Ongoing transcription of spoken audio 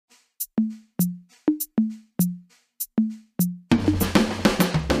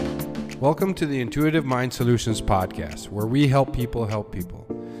Welcome to the Intuitive Mind Solutions podcast, where we help people help people.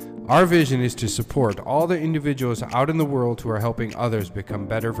 Our vision is to support all the individuals out in the world who are helping others become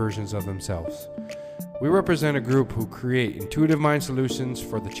better versions of themselves. We represent a group who create intuitive mind solutions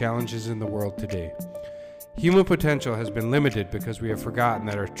for the challenges in the world today. Human potential has been limited because we have forgotten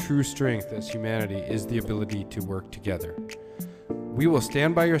that our true strength as humanity is the ability to work together. We will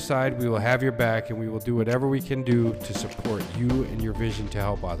stand by your side, we will have your back, and we will do whatever we can do to support you and your vision to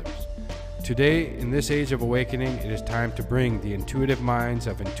help others. Today, in this age of awakening, it is time to bring the intuitive minds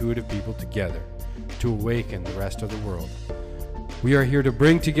of intuitive people together to awaken the rest of the world. We are here to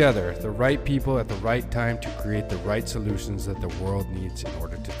bring together the right people at the right time to create the right solutions that the world needs in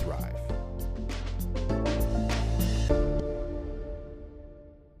order to thrive.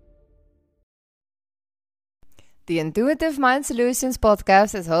 The Intuitive Mind Solutions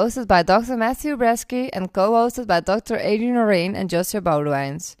podcast is hosted by Dr. Matthew Bresky and co-hosted by Dr. Adrian Lorraine and Joshua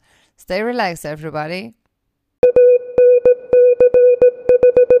Boudewijns. Stay relaxed, everybody.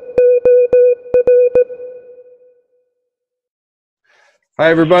 Hi,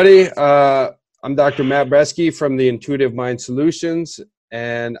 everybody. I'm Dr. Matt Bresky from the Intuitive Mind Solutions,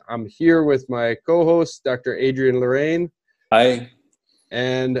 and I'm here with my co-host, Dr. Adrian Lorraine. Hi.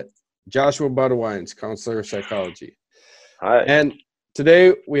 And Joshua Boudewijns, counselor of psychology. Hi. And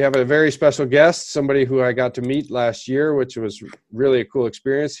today we have a very special guest, somebody who I got to meet last year, which was really a cool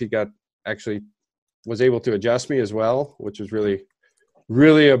experience. He was able to adjust me as well, which was really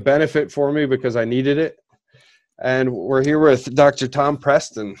a benefit for me because I needed it. And we're here with Dr. Tom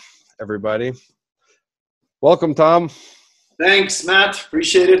Preston, everybody. Welcome, Tom. Thanks, Matt.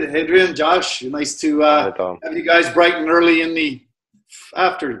 Appreciate it. Adrian, Josh, nice to have you guys bright and early in the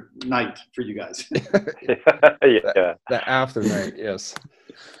after night for you guys. Yeah. The after night, yes.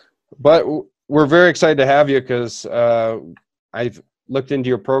 But we're very excited to have you because I've looked into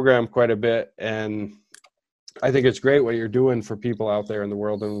your program quite a bit, and I think it's great what you're doing for people out there in the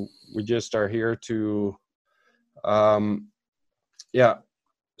world. And we just are here to,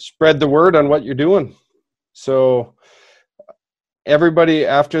 spread the word on what you're doing. So everybody,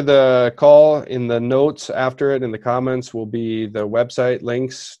 after the call, in the notes after it, in the comments, will be the website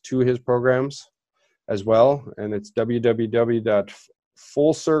links to his programs as well. And it's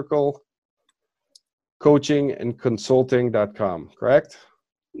www.fullcirclecoachingandconsulting.com, correct?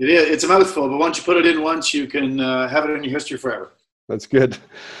 It is. It's a mouthful, but once you put it in once, you can have it in your history forever. That's good.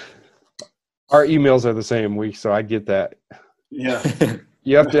 Our emails are the same, so I get that. Yeah.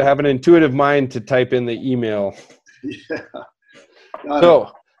 You have to have an intuitive mind to type in the email. Yeah.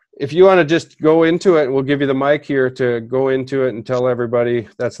 So if you want to just go into it, we'll give you the mic here to go into it and tell everybody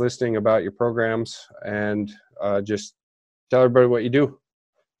that's listening about your programs, and just tell everybody what you do.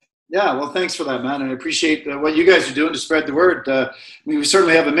 Yeah, well, thanks for that, man. I appreciate what you guys are doing to spread the word. We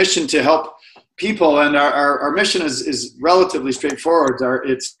certainly have a mission to help people, and our mission is relatively straightforward.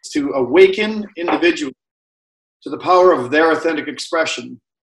 It's to awaken individuals to the power of their authentic expression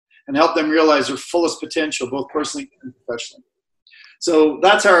and help them realize their fullest potential, both personally and professionally. So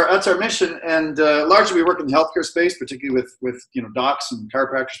that's our mission, and largely we work in the healthcare space, particularly with docs and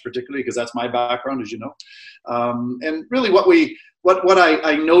chiropractors, particularly because that's my background, as you know. And really, what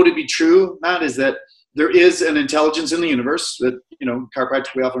I know to be true, Matt, is that there is an intelligence in the universe that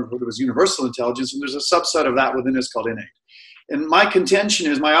chiropractic we often refer to as universal intelligence, and there's a subset of that within us called innate. And my contention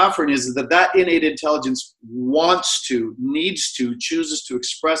is, my offering is that innate intelligence wants to, needs to, chooses to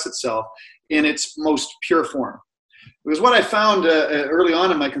express itself in its most pure form. Because what I found early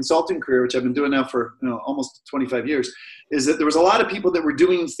on in my consulting career, which I've been doing now for almost 25 years, is that there was a lot of people that were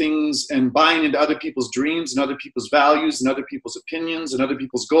doing things and buying into other people's dreams and other people's values and other people's opinions and other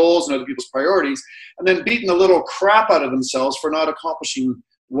people's goals and other people's priorities, and then beating the little crap out of themselves for not accomplishing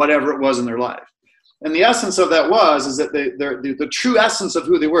whatever it was in their life. And the essence of that is that the true essence of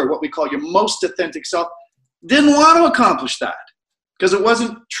who they were, what we call your most authentic self, didn't want to accomplish that because it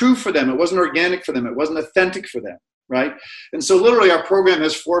wasn't true for them. It wasn't organic for them. It wasn't authentic for them, right? And so literally our program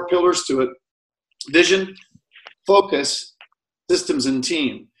has 4 pillars to it: vision, focus, systems, and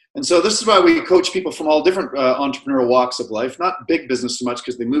team. And so this is why we coach people from all different entrepreneurial walks of life, not big business so much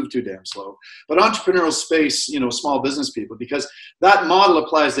because they move too damn slow, but entrepreneurial space, small business people, because that model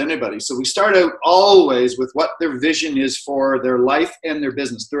applies to anybody. So we start out always with what their vision is for their life and their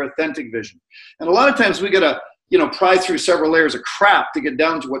business, their authentic vision. And a lot of times we got to, pry through several layers of crap to get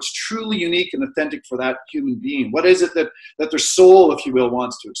down to what's truly unique and authentic for that human being. What is it that their soul, if you will,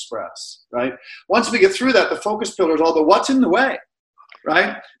 wants to express, right? Once we get through that, the focus pillar is all the what's in the way.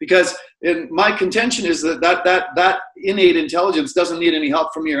 right? Because my contention is that innate intelligence doesn't need any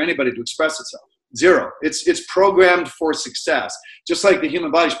help from me or anybody to express itself. Zero. It's programmed for success, just like the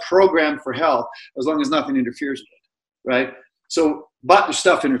human body's programmed for health, as long as nothing interferes with it, right? So, but the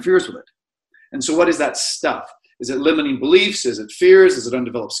stuff interferes with it. And so what is that stuff? Is it limiting beliefs? Is it fears? Is it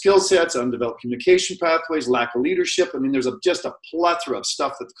undeveloped skill sets, undeveloped communication pathways, lack of leadership? I mean, there's just a plethora of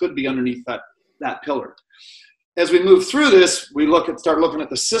stuff that could be underneath that pillar. As we move through this, we start looking at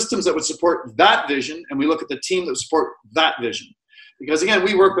the systems that would support that vision, and we look at the team that would support that vision. Because again,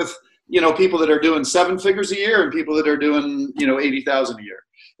 we work with, people that are doing 7 figures a year and people that are doing, 80,000 a year.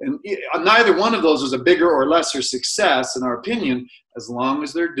 And neither one of those is a bigger or lesser success, in our opinion, as long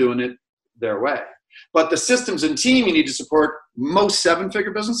as they're doing it their way. But the systems and team you need to support most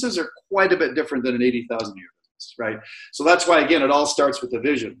 7-figure businesses are quite a bit different than an 80,000 a year business, right? So that's why, again, it all starts with the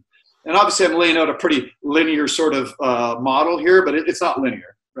vision. And obviously I'm laying out a pretty linear sort of model here, but it's not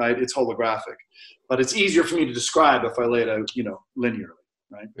linear, right? It's holographic. But it's easier for me to describe if I lay it out, linearly.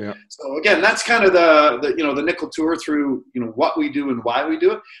 Right. Yeah. So again, that's kind of the nickel tour through what we do and why we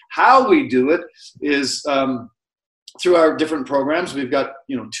do it. How we do it is through our different programs. We've got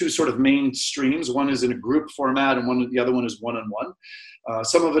 2 sort of main streams. One is in a group format, and the other one is one-on-one.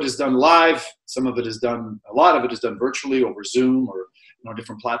 Some of it is done live. A lot of it is done virtually over Zoom or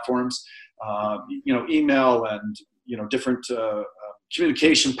different platforms. Email and different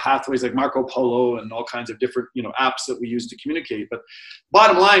communication pathways like Marco Polo and all kinds of different, apps that we use to communicate. But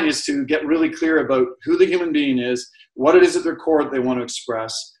bottom line is to get really clear about who the human being is, what it is at their core that they want to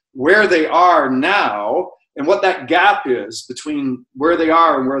express, where they are now, and what that gap is between where they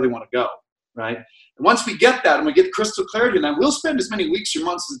are and where they want to go, right? And once we get that and we get crystal clarity, and then we'll spend as many weeks or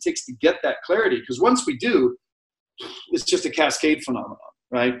months as it takes to get that clarity, because once we do, it's just a cascade phenomenon,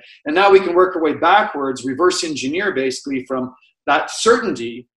 right? And now we can work our way backwards, reverse engineer basically from that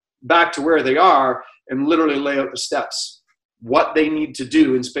certainty back to where they are, and literally lay out the steps, what they need to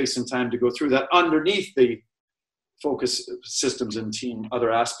do in space and time to go through that underneath the focus systems and team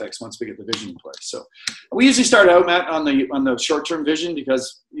other aspects once we get the vision in place. So we usually start out, Matt, on the short-term vision,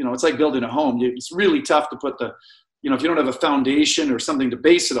 because it's like building a home. It's really tough to put if you don't have a foundation or something to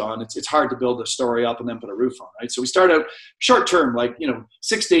base it on, it's hard to build a story up and then put a roof on, right? So we start out short-term, like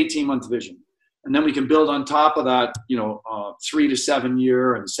 6 to 18 month vision. And then we can build on top of that, 3 to 7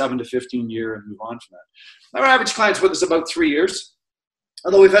 year and 7 to 15 year and move on from that. Our average client's with us about 3 years.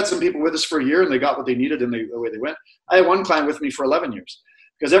 Although we've had some people with us for a year and they got what they needed and the way they went. I had one client with me for 11 years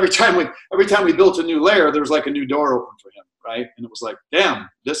because every time we built a new layer, there was like a new door open for him, right? And it was like, damn,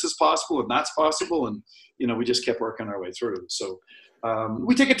 this is possible and that's possible. And, we just kept working our way through. So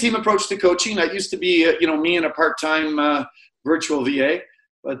we take a team approach to coaching. That used to be, me and a part-time virtual VA.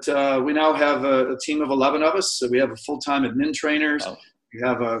 But we now have a team of 11 of us. So we have a full-time admin trainers. Oh. We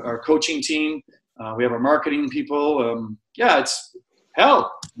have our coaching team. We have our marketing people. It's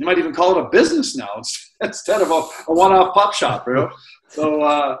hell. You might even call it a business now instead of a one-off pop shop, So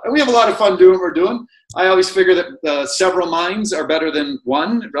and we have a lot of fun doing what we're doing. I always figure that several minds are better than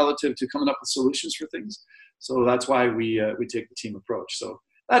one relative to coming up with solutions for things. So that's why we take the team approach. So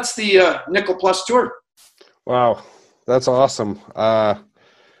that's the Nickel Plus tour. Wow, that's awesome.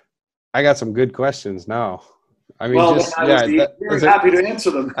 I got some good questions now. I mean, we're happy to answer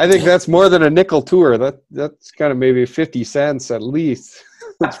them. I think that's more than a nickel tour. That's kind of maybe 50 cents at least.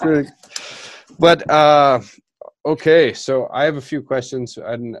 That's pretty. But okay, so I have a few questions,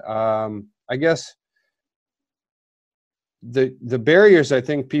 and I guess the barriers I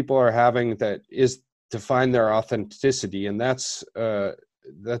think people are having that is to find their authenticity, and that's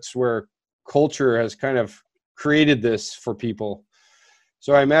where culture has kind of created this for people.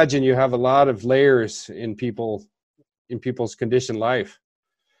 So I imagine you have a lot of layers in people's conditioned life,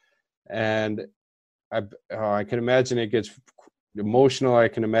 and I can imagine it gets emotional. I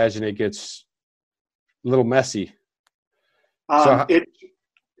can imagine it gets a little messy. It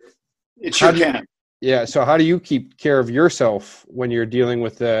sure can. Yeah. So how do you keep care of yourself when you're dealing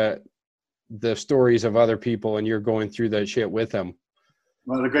with the stories of other people and you're going through that shit with them?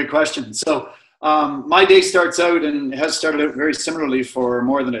 Well, a great question. So my day starts out and has started out very similarly for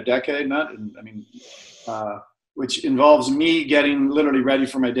more than a decade, Matt. And I mean, which involves me getting literally ready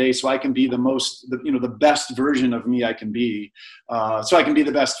for my day so I can be the best version of me I can be. So I can be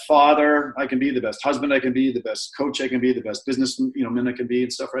the best father, I can be the best husband I can be, the best coach I can be, the best businessman I can be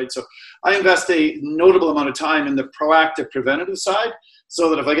and stuff, right? So I invest a notable amount of time in the proactive preventative side so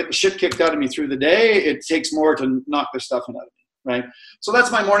that if I get the shit kicked out of me through the day, it takes more to knock the stuff out of me, right? So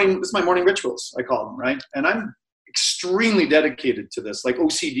that's my morning rituals, I call them, right? And I'm extremely dedicated to this, like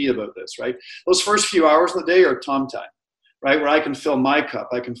OCD about this, right? Those first few hours of the day are Tom time. right? Where I can fill my cup,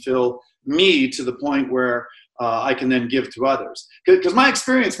 I can fill me to the point where I can then give to others. Because my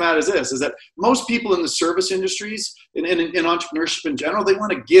experience, Matt, is this, is that most people in the service industries, in entrepreneurship in general, they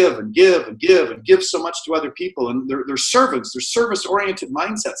want to give and give and give and give so much to other people. And they're servants, they're service-oriented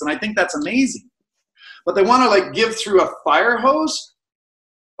mindsets. And I think that's amazing. But they want to like give through a fire hose,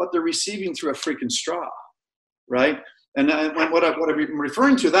 but they're receiving through a freaking straw, right? And what I'm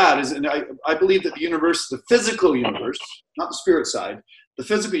referring to that is, and I believe that the universe, the physical universe, not the spirit side, the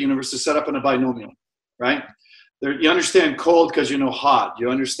physical universe is set up in a binomial, right? You understand cold because you know hot. You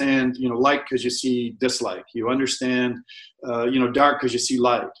understand, light because you see dislike. You understand, dark because you see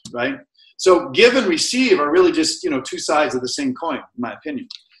light, right? So give and receive are really just, two sides of the same coin, in my opinion.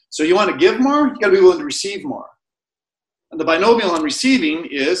 So you want to give more, you got to be willing to receive more. And the binomial on receiving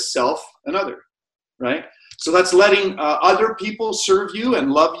is self and other, right? So that's letting other people serve you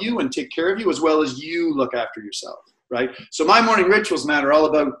and love you and take care of you as well as you look after yourself, right? So my morning rituals, Matt, are all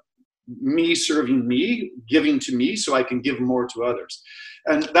about me serving me, giving to me so I can give more to others.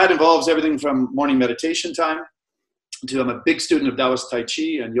 And that involves everything from morning meditation time to I'm a big student of Taoist Tai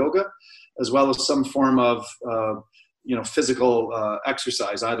Chi and yoga, as well as some form of, physical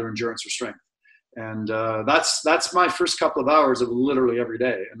exercise, either endurance or strength. And that's my first couple of hours of literally every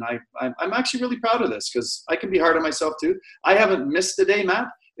day. And I'm actually really proud of this because I can be hard on myself too. I haven't missed a day, Matt,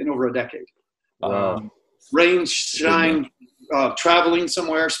 in over a decade. Rain, shine, traveling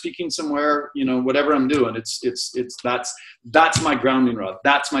somewhere, speaking somewhere, whatever I'm doing, that's my grounding rod.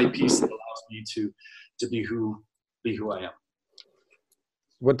 That's my piece that allows me to be who I am.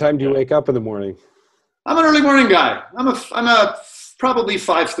 What time do you wake up in the morning? I'm an early morning guy. I'm a probably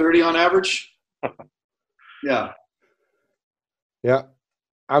 5:30 on average. Yeah. Yeah.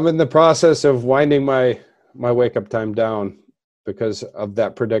 I'm in the process of winding my wake up time down because of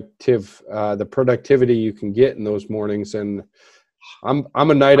that the productivity you can get in those mornings. And I'm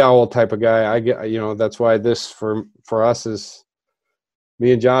a night owl type of guy. I get, that's why this for us is,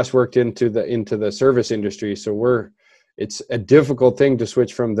 me and Josh worked into the service industry. So it's a difficult thing to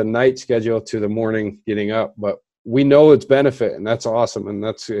switch from the night schedule to the morning getting up, but we know it's benefit, and that's awesome. And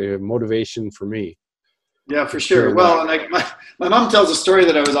that's a motivation for me. Yeah, for sure. Well, and my mom tells a story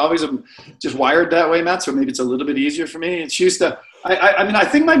that I was always just wired that way, Matt. So maybe it's a little bit easier for me. And she used to, I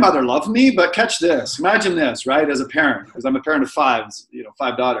think my mother loved me, but catch this. Imagine this, right? As a parent, because I'm a parent of 5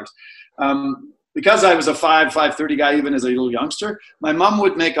 daughters. Because I was a 5:30 guy, even as a little youngster, my mom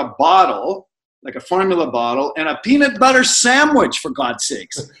would make a bottle, like a formula bottle, and a peanut butter sandwich, for God's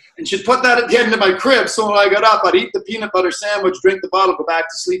sakes. And she'd put that at the end of my crib. So when I got up, I'd eat the peanut butter sandwich, drink the bottle, go back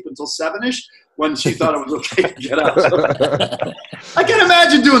to sleep until 7-ish when she thought it was okay to get up. I can't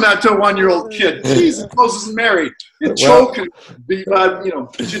imagine doing that to a 1-year-old kid. Jesus, Moses and Mary. You'd choke and be,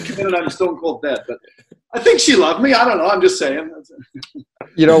 she'd come in and I'm stone cold dead. But I think she loved me. I don't know. I'm just saying.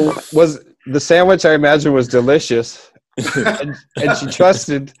 Was the sandwich, I imagine, was delicious. and she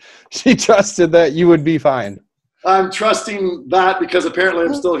trusted that you would be fine. I'm trusting that because apparently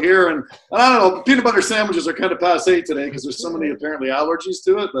I'm still here, and I don't know, peanut butter sandwiches are kind of passé today because there's so many apparently allergies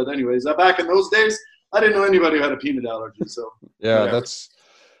to it. But anyways, back in those days, I didn't know anybody who had a peanut allergy. So yeah, whatever.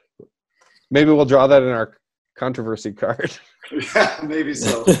 Maybe we'll draw that in our controversy card. Yeah, maybe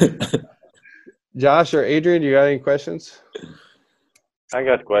so. Josh or Adrian, you got any questions? I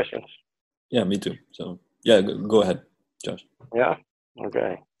got questions. Yeah, me too. So yeah, go ahead, Josh. Yeah.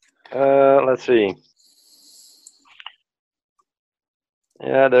 Okay. Let's see.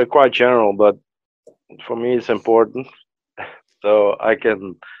 Yeah, they're quite general, but for me it's important, so I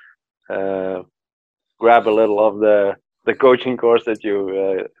can grab a little of the coaching course that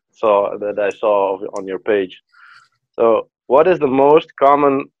you I saw on your page. So, what is the most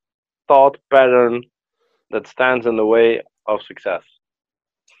common thought pattern that stands in the way of success?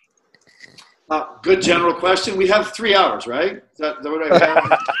 Good general question. We have 3 hours, right? Is that what I have?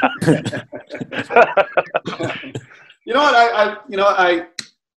 You know what?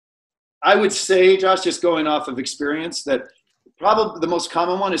 I would say, Josh, just going off of experience, that probably the most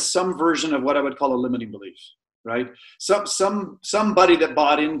common one is some version of what I would call a limiting belief, right? Somebody that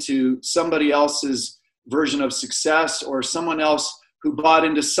bought into somebody else's version of success, or someone else who bought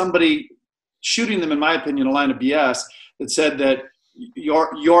into somebody shooting them, in my opinion, a line of BS that said that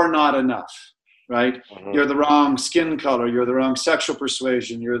you're not enough. Right? Mm-hmm. You're the wrong skin color. You're the wrong sexual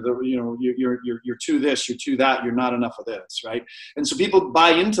persuasion. You're too this. You're too that. You're not enough of this. Right? And so people buy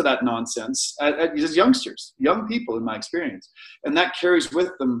into that nonsense as youngsters, young people, in my experience, and that carries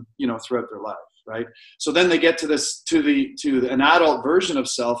with them, throughout their life. Right? So then they get to an adult version of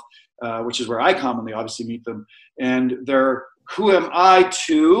self, which is where I commonly, obviously, meet them, and they're, who am I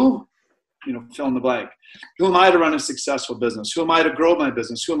to fill in the blank. Who am I to run a successful business? Who am I to grow my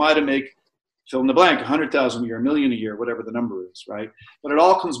business? Who am I to make, fill in the blank, 100,000 a year, $1 million a year, whatever the number is, right? But it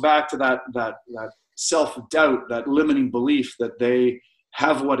all comes back to that self-doubt, that limiting belief that they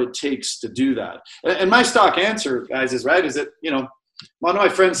have what it takes to do that. And my stock answer, guys, is that, one of my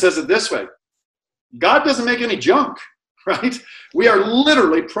friends says it this way: God doesn't make any junk, right? We are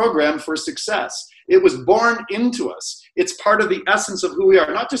literally programmed for success. It was born into us. It's part of the essence of who we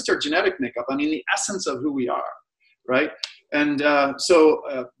are, not just our genetic makeup. I mean, the essence of who we are, right? And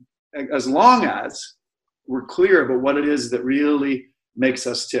so as long as we're clear about what it is that really makes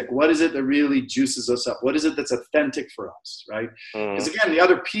us tick, what is it that really juices us up, what is it that's authentic for us, right? Because again, the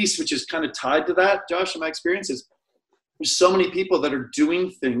other piece which is kind of tied to that, Josh, in my experience, is there's so many people that are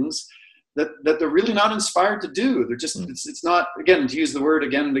doing things that they're really not inspired to do. They're just, it's not, again, to use the word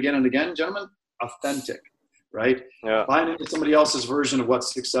again and again and again, gentlemen, authentic, right? Yeah. Buying into somebody else's version of what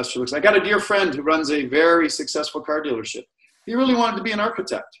success looks like. I got a dear friend who runs a very successful car dealership. He really wanted to be an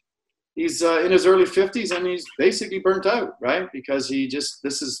architect. He's in his early 50s and he's basically burnt out, right? Because he just,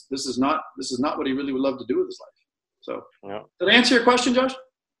 this is not what he really would love to do with his life. So, Did I answer your question, Josh?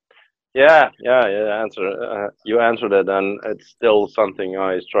 Yeah. You answered it, and it's still something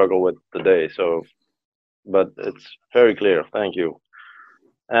I struggle with today. So, but it's very clear. Thank you.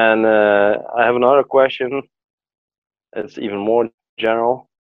 And I have another question. It's even more general.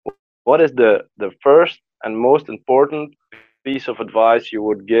 What is the first and most important piece of advice you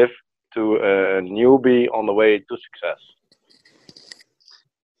would give to a newbie on the way to success?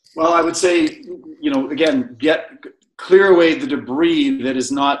 Well, I would say, again, clear away the debris that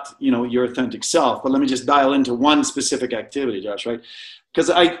is not, your authentic self. But let me just dial into one specific activity, Josh, right? Because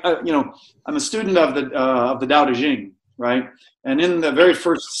I'm a student of the Tao Te Ching, right? And in the very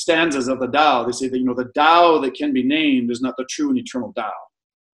first stanzas of the Tao, they say that, the Tao that can be named is not the true and eternal Tao,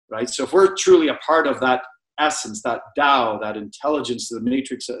 right? So if we're truly a part of that essence, that Tao, that intelligence, the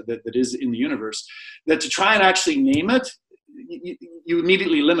matrix that is in the universe, that to try and actually name it, you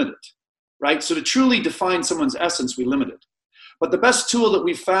immediately limit it, right? So to truly define someone's essence, we limit it. But the best tool that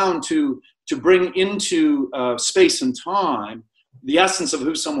we found to bring into space and time the essence of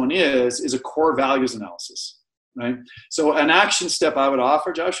who someone is a core values analysis, right? So an action step I would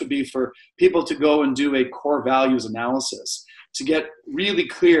offer, Josh, would be for people to go and do a core values analysis to get really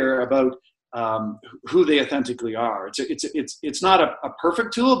clear about who they authentically are. It's not a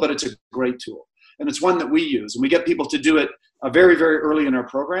perfect tool, but it's a great tool. And it's one that we use. And we get people to do it very, very early in our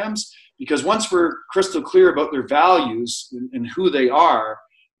programs, because once we're crystal clear about their values and who they are,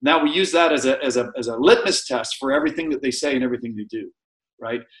 now we use that as a litmus test for everything that they say and everything they do,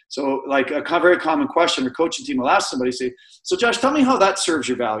 right? So like a very common question, a coaching team will ask somebody, say, so Josh, tell me how that serves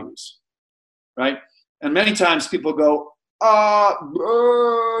your values, right? And many times people go, they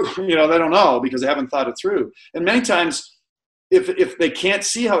don't know because they haven't thought it through. And many times if they can't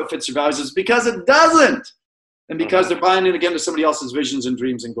see how it fits their values, it's because it doesn't. And because they're buying in again to somebody else's visions and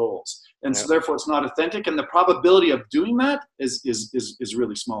dreams and goals. And so therefore it's not authentic. And the probability of doing that is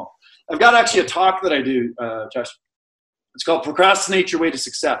really small. I've got actually a talk that I do, Josh. It's called Procrastinate Your Way to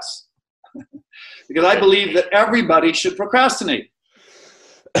Success. Because I believe that everybody should procrastinate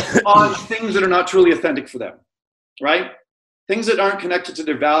on things that are not truly authentic for them, right? Things that aren't connected to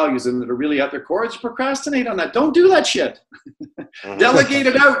their values and that are really at their core, just procrastinate on that. Don't do that shit. Delegate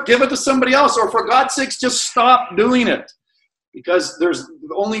it out. Give it to somebody else. Or for God's sakes, just stop doing it. Because there's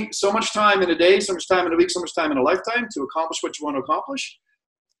only so much time in a day, so much time in a week, so much time in a lifetime to accomplish what you want to accomplish.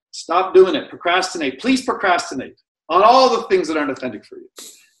 Stop doing it. Procrastinate. Please procrastinate on all the things that aren't authentic for you.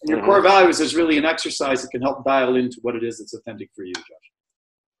 And your core values is really an exercise that can help dial into what it is that's authentic for you, Josh.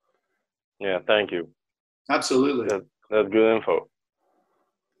 Yeah, thank you. Absolutely. That's good info.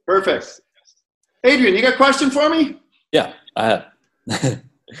 Perfect. Adrian, you got a question for me? Yeah, I have.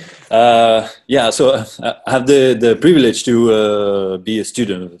 So I have the privilege to be a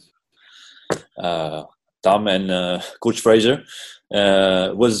student of Tom and Coach Fraser.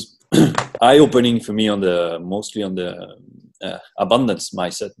 Was eye-opening for me mostly on the abundance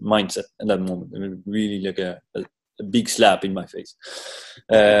mindset at that moment. I mean, really like a big slap in my face.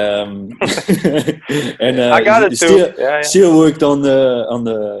 And I got it too. Still worked on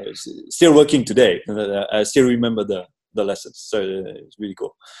still working today. I still remember the lessons, so it's really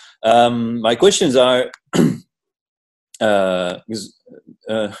cool. My questions are: do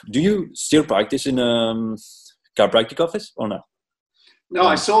you still practice in chiropractic office or not? No,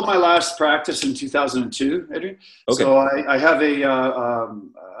 I sold my last practice in 2002, Adrian. Okay. So I have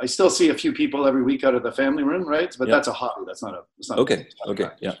I still see a few people every week out of the family room, right? But that's a hobby. That's not a. Okay. Okay.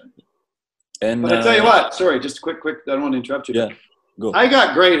 Yeah. And but I tell you what. Sorry, just quick. I don't want to interrupt you. Yeah. Go. I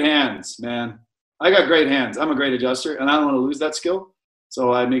got great hands, man. I got great hands. I'm a great adjuster, and I don't want to lose that skill.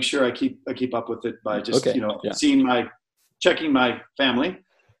 So I make sure I keep up with it by just checking my family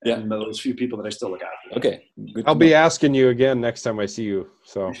and those few people that I still look after. Okay, good. I'll be asking you again next time I see you.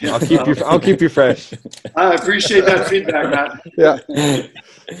 So I'll keep you fresh. I appreciate that feedback, Matt. Yeah.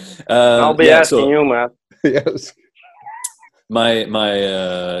 I'll be asking you, Matt. Yes.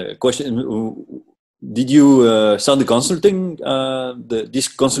 My question: did you start the consulting, this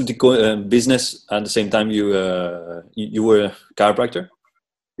consulting business at the same time you were a chiropractor?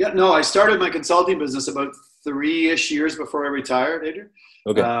 Yeah, no, I started my consulting business about 3-ish years before I retired, Adrian.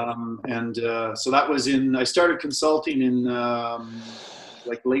 Okay. So that was I started consulting in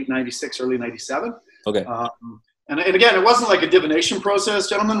like late 96, early 97. Okay. And again, it wasn't like a divination process,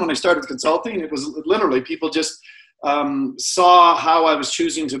 gentlemen, when I started consulting. It was literally people just saw how I was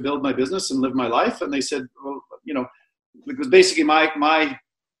choosing to build my business and live my life. And they said, well, it was basically my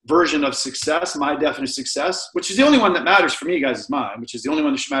version of success, my definition of success, which is the only one that matters for me, guys, is mine, which is the only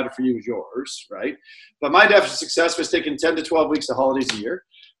one that should matter for you is yours, right? But my definition of success was taking 10 to 12 weeks of holidays a year,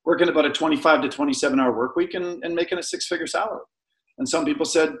 working about a 25 to 27 hour work week and making a 6-figure salary. And some people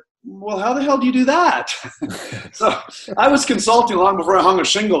said, well, how the hell do you do that? So I was consulting long before I hung a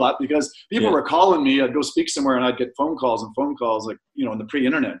shingle up because people were calling me. I'd go speak somewhere and I'd get phone calls like, in the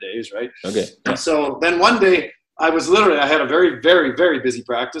pre-internet days, right? Okay. Yeah. So then one day I had a very, very, very busy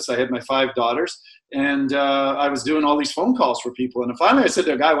practice. I had my 5 daughters and I was doing all these phone calls for people. And finally I said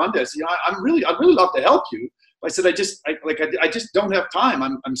to a guy one day, I said, I'd really love to help you. I said, I just don't have time.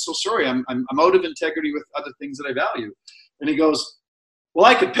 I'm so sorry. I'm out of integrity with other things that I value. And he goes, well,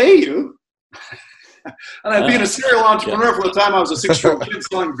 I could pay you. And I'd been a serial entrepreneur for the time I was a 6-year-old kid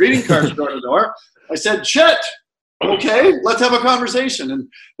selling greeting cards door to door. I said, shit, okay, let's have a conversation. And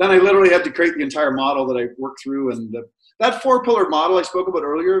then I literally had to create the entire model that I worked through. And that 4-pillar model I spoke about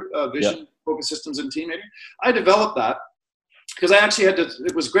earlier, vision, focus, systems, and team, I developed that because I actually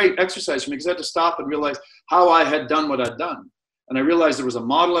it was great exercise for me because I had to stop and realize how I had done what I'd done. And I realized there was a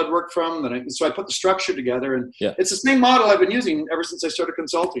model I'd worked from. So I put the structure together. And it's the same model I've been using ever since I started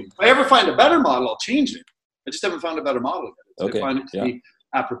consulting. If I ever find a better model, I'll change it. I just haven't found a better model yet. Okay. I find it to be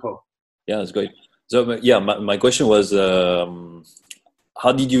apropos. Yeah, that's great. So, my question was,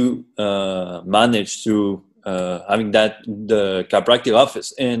 how did you manage to having the chiropractic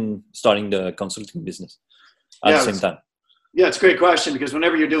office and starting the consulting business at the same time? Yeah, it's a great question because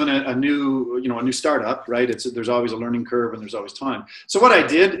whenever you're doing a new startup, right? There's always a learning curve and there's always time. So what I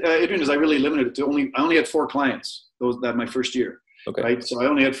did, Adrian, is I really limited it to I only had 4 clients. That my first year, right? So I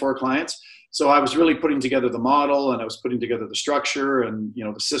only had 4 clients. So I was really putting together the model and I was putting together the structure and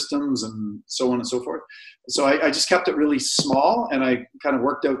the systems and so on and so forth. So I just kept it really small and I kind of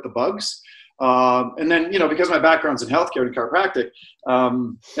worked out the bugs. And then because my background's in healthcare and chiropractic,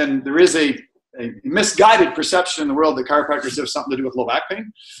 and there is a misguided perception in the world that chiropractors have something to do with low back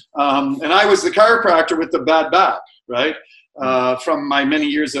pain. And I was the chiropractor with the bad back, right? From my many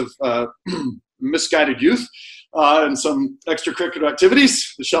years of misguided youth and some extracurricular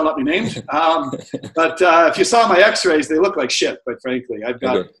activites that shall not be named. But if you saw my x-rays, they look like shit, quite frankly. I've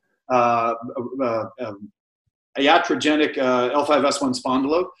got a iatrogenic L5S1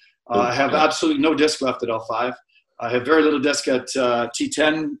 spondylo. I have absolutely no disc left at L5. I have very little disc at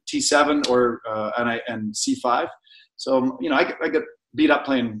T10, T7, and C5. So I got beat up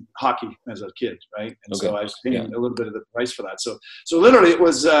playing hockey as a kid, right? And so I was paying a little bit of the price for that. So literally, it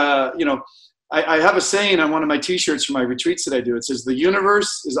was I have a saying on one of my T-shirts for my retreats that I do. It says, "The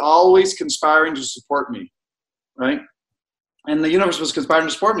universe is always conspiring to support me," right? And the universe was conspiring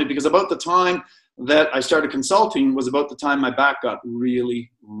to support me because about the time that I started consulting was about the time my back got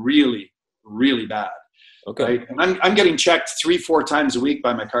really, really, really bad. Okay. Right? And I'm getting checked 3-4 times a week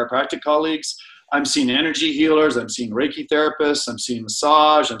by my chiropractic colleagues. I'm seeing energy healers. I'm seeing Reiki therapists. I'm seeing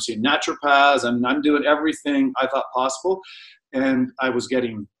massage. I'm seeing naturopaths. I'm doing everything I thought possible. And I was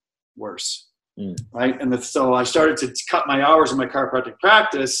getting worse. Right. And so I started to cut my hours in my chiropractic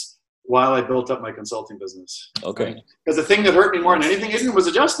practice while I built up my consulting business. Okay. Right? Because the thing that hurt me more than anything was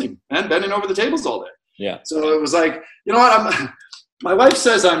adjusting and bending over the tables all day. Yeah. So it was like, my wife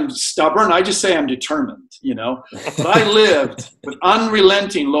says I'm stubborn. I just say I'm determined, But I lived with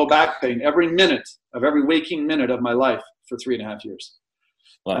unrelenting low back pain every waking minute of my life for 3.5 years.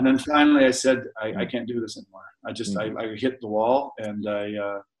 Wow. And then finally I said, I can't do this anymore. I hit the wall and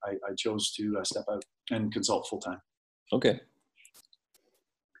I chose to step out and consult full time. Okay.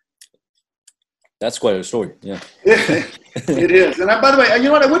 That's quite a story. Yeah. It is. And by the way, you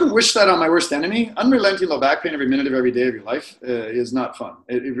know what? I wouldn't wish that on my worst enemy. Unrelenting low back pain every minute of every day of your life is not fun.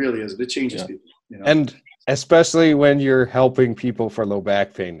 It really is. It changes people. And Especially when you're helping people for low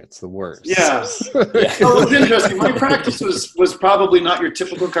back pain. It's the worst. Yeah. Well, it was interesting. My practice was probably not your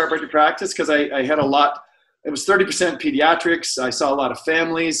typical chiropractic practice because I had a lot. It was 30% pediatrics. I saw a lot of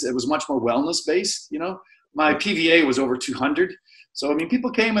families. It was much more wellness based. You know, my PVA was over 200. So I mean, people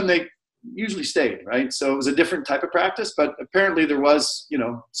came and they usually stayed, right? So it was a different type of practice. But apparently there was, you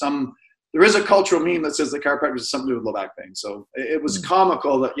know, there is a cultural meme that says the chiropractor has something to do with low back pain. So it was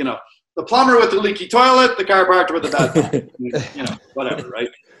comical that, you know, the plumber with the leaky toilet, the chiropractor with the bad back, you know, whatever, right?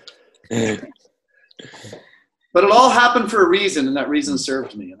 But it all happened for a reason, and that reason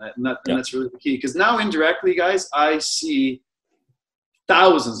served me, and that's really the key. Because now indirectly, guys, I see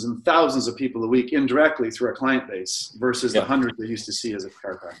thousands and thousands of people a week indirectly through our client base versus the hundreds I used to see as a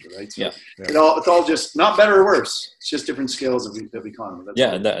chiropractor, right? So it's all just not better or worse. It's just different scales of economy.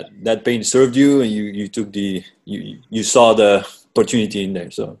 That pain served you, and you took you saw the opportunity in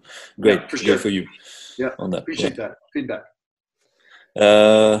there. So great, for sure. Good for you. Yeah, on that. Appreciate that feedback.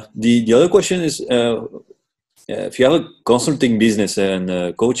 The other question is, if you have a consulting business and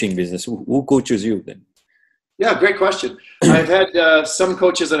a coaching business, who coaches you then? Yeah, great question. I've had some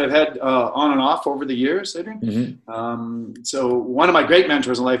coaches that I've had on and off over the years, Adrian. Mm-hmm. So one of my great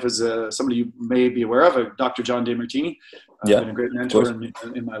mentors in life is somebody you may be aware of, Dr. John DeMartini. Been a great mentor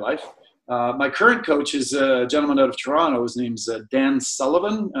in my life. My current coach is a gentleman out of Toronto. His name's Dan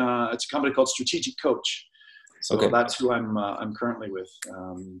Sullivan. It's a company called Strategic Coach. So that's who I'm currently with.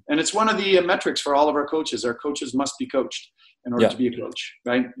 And it's one of the metrics for all of our coaches. Our coaches must be coached in order to be a coach,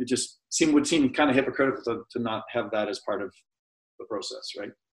 right? It just would seem kind of hypocritical to not have that as part of the process, right?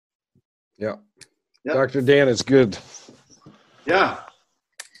 Yeah. Dr. Dan is good. Yeah.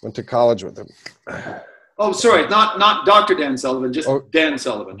 Went to college with him. Oh, sorry, not Dr. Dan Sullivan, just Dan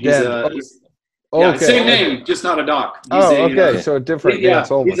Sullivan. Same name, just not a doc. So different.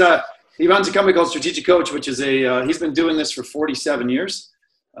 He runs a company called Strategic Coach, which is he's been doing this for 47 years.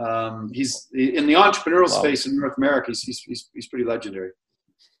 He's in the entrepreneurial space in North America. He's pretty legendary.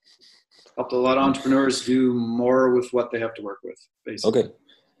 Helped a lot of entrepreneurs do more with what they have to work with, basically. Okay.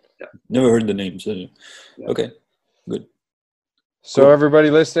 Yeah. Never heard the name. So. Yeah. Okay, good. So everybody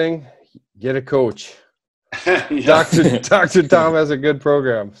listening, get a coach. Dr. Tom has a good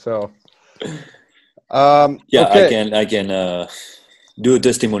program. So I can do a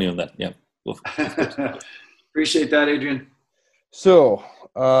testimony on that. Yeah. Appreciate that, Adrian. So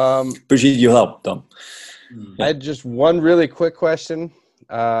appreciate your help, Tom. I had just one really quick question.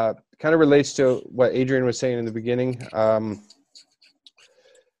 Kind of relates to what Adrian was saying in the beginning. A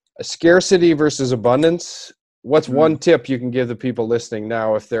scarcity versus abundance. What's one tip you can give the people listening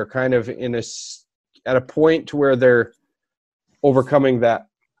now if they're kind of at a point to where they're overcoming that?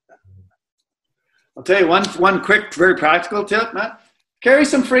 I'll tell you one quick, very practical tip, Matt. Carry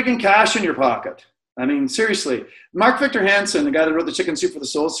some friggin' cash in your pocket. I mean, seriously. Mark Victor Hansen, the guy that wrote the Chicken Soup for the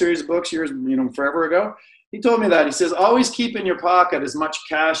Soul series of books forever ago, he told me that. He says, always keep in your pocket as much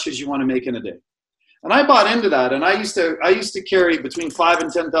cash as you want to make in a day. And I bought into that, and I used to carry between $5,000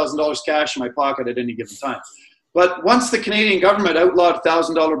 and $10,000 cash in my pocket at any given time. But once the Canadian government outlawed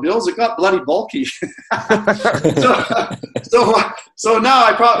 $1,000 bills, it got bloody bulky. so now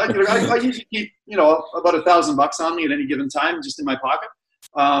I usually keep about $1,000 on me at any given time, just in my pocket.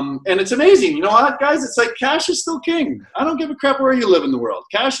 And it's amazing. You know what, guys? It's like cash is still king. I don't give a crap where you live in the world.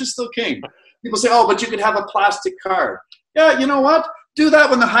 Cash is still king. People say, oh, but you could have a plastic card. Yeah, you know what? Do that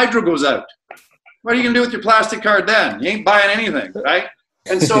when the hydro goes out. What are you going to do with your plastic card then? You ain't buying anything, right?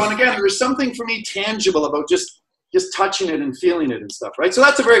 And again, there's something for me tangible about just touching it and feeling it and stuff, right? So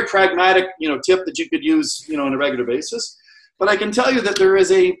that's a very pragmatic, tip that you could use, on a regular basis. But I can tell you that there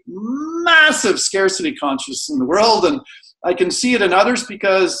is a massive scarcity consciousness in the world, and I can see it in others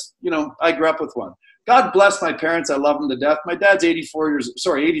because, I grew up with one. God bless my parents. I love them to death. My dad's 83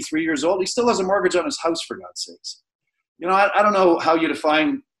 years old. He still has a mortgage on his house, for God's sakes. I don't know how you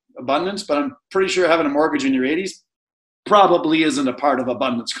define abundance, but I'm pretty sure having a mortgage in your 80s probably isn't a part of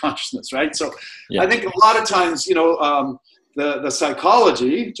abundance consciousness, right? So I think a lot of times, the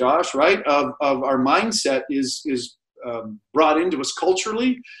psychology, Josh, right, of our mindset is brought into us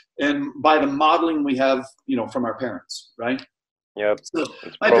culturally and by the modeling we have, from our parents, right? Yep. So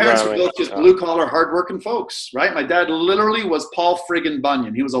my parents were both just blue-collar, hardworking folks, right? My dad literally was Paul friggin'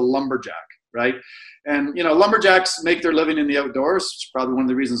 Bunyan. He was a lumberjack, right? And, lumberjacks make their living in the outdoors. It's probably one of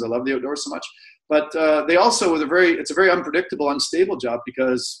the reasons I love the outdoors so much. But they also, it's a very unpredictable, unstable job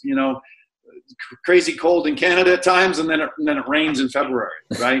because, crazy cold in Canada at times and then it rains in February,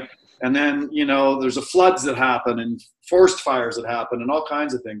 right? And then, you know, there's a floods that happen and forest fires that happen and all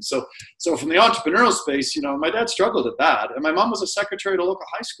kinds of things. So from the entrepreneurial space, you know, my dad struggled at that. And my mom was a secretary at a local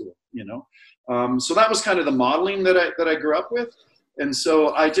high school, you know. So that was kind of the modeling that I grew up with. And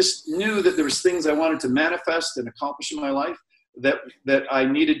so I just knew that there was things I wanted to manifest and accomplish in my life that I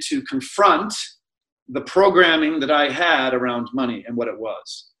needed to confront the programming that I had around money and what it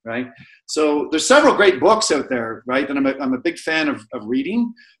was, right? So there's several great books out there, right? And I'm a big fan of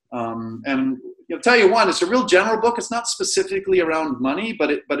reading. And I'll tell you one, it's a real general book. It's not specifically around money, but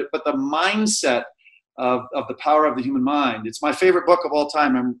the mindset of the power of the human mind. It's my favorite book of all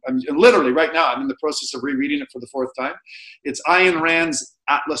time. I'm literally right now, I'm in the process of rereading it for the 4th time. It's Ayn Rand's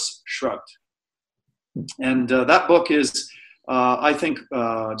Atlas Shrugged. And that book is, I think,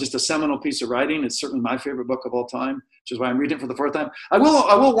 just a seminal piece of writing. It's certainly my favorite book of all time, which is why I'm reading it for the 4th time. I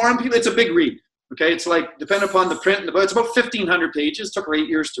will warn people, it's a big read. Okay, it's like, depending upon the print, it's about 1,500 pages. It took her 8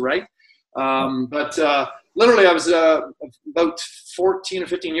 years to write. But literally, I was about 14 or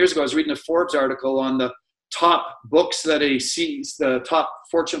 15 years ago, I was reading a Forbes article on the top books that the top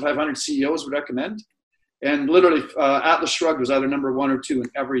Fortune 500 CEOs would recommend. And literally, Atlas Shrugged was either number 1 or 2 in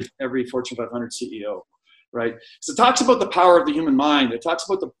every Fortune 500 CEO. Right. So it talks about the power of the human mind. It talks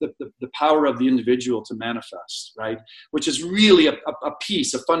about the power of the individual to manifest, right? Which is really a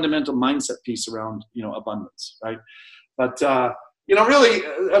fundamental mindset piece around, you know, abundance, right? But, you know, really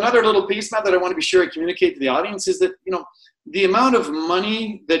another little piece, not that I want to be sure I communicate to the audience, is that, you know, the amount of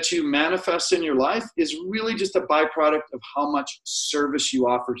money that you manifest in your life is really just a byproduct of how much service you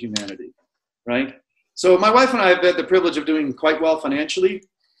offer humanity, right? So my wife and I have had the privilege of doing quite well financially.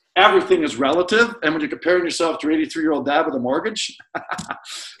 Everything is relative, and when you're comparing yourself to an 83-year-old dad with a mortgage,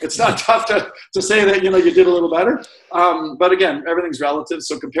 it's not tough to say that, you know, you did a little better. But again, everything's relative.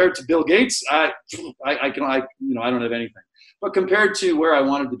 So compared to Bill Gates, I don't have anything. But compared to where I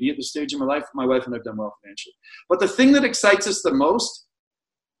wanted to be at this stage in my life, my wife and I have done well financially. But the thing that excites us the most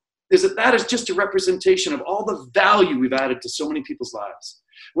is that is just a representation of all the value we've added to so many people's lives.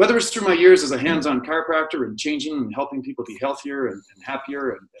 Whether it's through my years as a hands-on chiropractor and changing and helping people be healthier and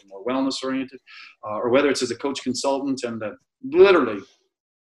happier and more wellness-oriented, or whether it's as a coach consultant and the literally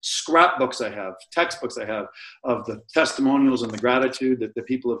scrapbooks I have, textbooks I have of the testimonials and the gratitude that the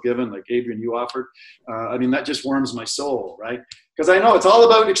people have given, like Adrian, you offered. I mean, that just warms my soul, right? Because I know it's all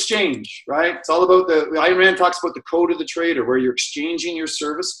about exchange, right? It's all about Ayn Rand talks about the code of the trader, where you're exchanging your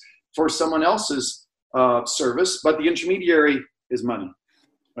service for someone else's service, but the intermediary is money.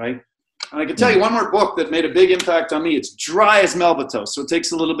 Right? And I can tell you one more book that made a big impact on me. It's dry as Melbatos, so it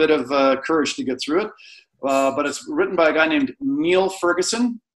takes a little bit of courage to get through it. But it's written by a guy named Neil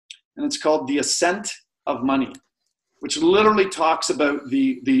Ferguson, and it's called The Ascent of Money, which literally talks about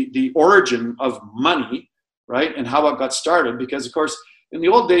the origin of money, right, and how it got started. Because, of course, in the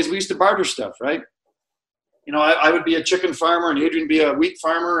old days, we used to barter stuff, right? You know, I would be a chicken farmer, and Adrian would be a wheat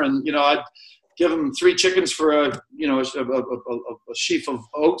farmer, and, you know, I'd give them 3 chickens for a sheaf of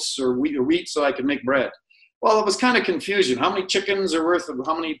oats or wheat so I could make bread. Well, it was kind of confusion. How many chickens are worth of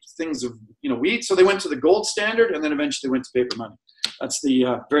how many things of, you know, wheat? So they went to the gold standard, and then eventually went to paper money. That's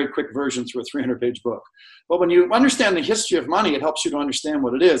the very quick version through a 300-page book. But when you understand the history of money, it helps you to understand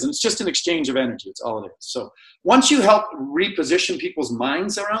what it is. And it's just an exchange of energy. It's all it is. So once you help reposition people's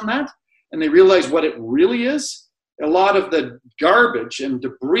minds around that, and they realize what it really is, a lot of the garbage and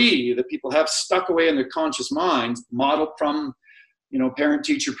debris that people have stuck away in their conscious minds, modeled from, you know, parent,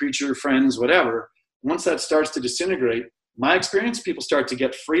 teacher, preacher, friends, whatever, once that starts to disintegrate, my experience, people start to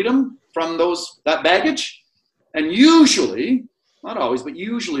get freedom from that baggage. And usually, not always, but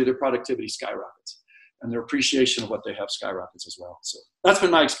usually their productivity skyrockets and their appreciation of what they have skyrockets as well. So that's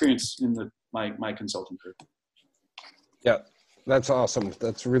been my experience in my consulting career. Yeah, that's awesome.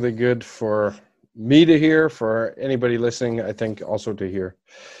 That's really good for me to hear, for anybody listening, I think also to hear.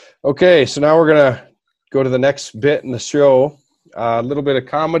 Okay, so now we're going to go to the next bit in the show. A little bit of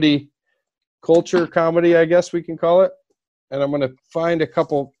comedy, culture comedy, I guess we can call it. And I'm going to find a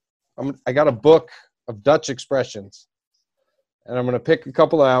couple. I got a book of Dutch expressions, and I'm going to pick a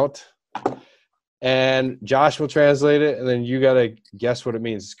couple out, and Josh will translate it, and then you got to guess what it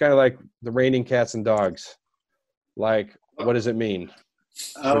means. It's kind of like the raining cats and dogs. Like, what does it mean?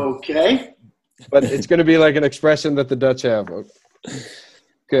 Okay. But it's going to be like an expression that the Dutch have.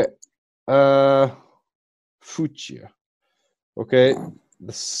 Okay. Voetje. Okay.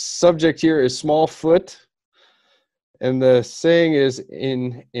 The subject here is small foot. And the saying is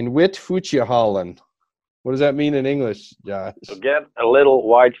in wit voetje halen. What does that mean in English, Josh? To get a little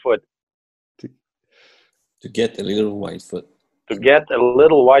white foot. To get a little white foot. To get a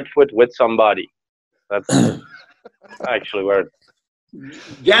little white foot with somebody. That's actually where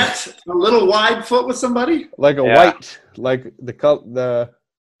Get a little wide foot with somebody? Like a Yeah. white, like the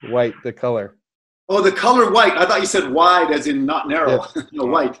white, the color. Oh, the color white. I thought you said wide as in not narrow. No,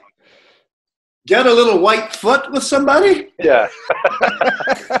 white. Get a little white foot with somebody? Yeah.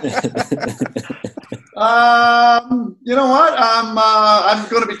 You know what? I'm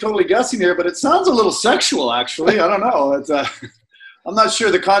going to be totally guessing here, but it sounds a little sexual, actually. I don't know. It's, I'm not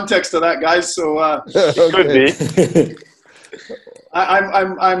sure the context of that, guys. So Could be.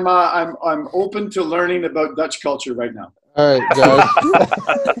 I'm open to learning about Dutch culture right now. All right, guys.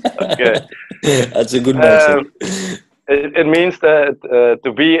 Okay. That's a good mindset. It means that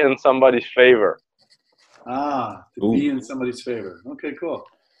to be in somebody's favor. To Ooh. be in somebody's favor. Okay, cool.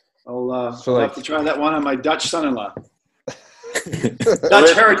 I'll So, I'll like- have to try that one on my Dutch son-in-law.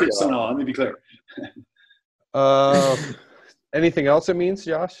 Dutch heritage son-in-law. Let me be clear. Anything else it means,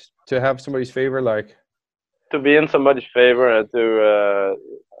 Josh? To have somebody's favor, like To be in somebody's favor and to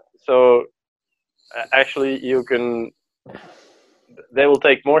so actually you can. They will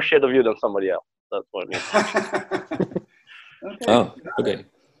take more shit of you than somebody else. That's what it means. Okay. Oh, okay.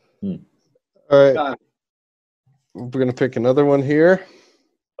 all right. Got it. We're gonna pick another one here.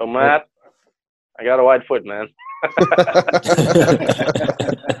 So Matt, I got a wide foot, man.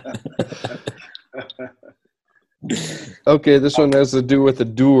 Okay, this one has to do with a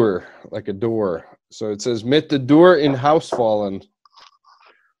door, like a door. So it says, "Mit the door in house fallen."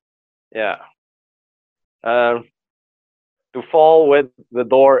 Yeah. To fall with the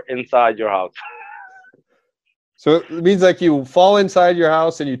door inside your house. So it means like you fall inside your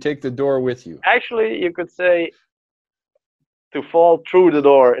house and you take the door with you. Actually, you could say to fall through the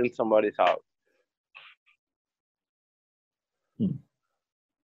door in somebody's house.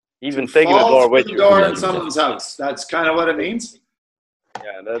 Even To taking the fall door through with the you. door Yeah. in someone's house. That's kind of what it means.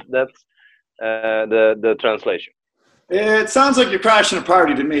 Yeah, that's the translation. It sounds like you're crashing a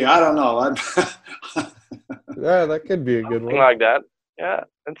party to me. I don't know. Yeah, that could be a good Something one. like that. Yeah,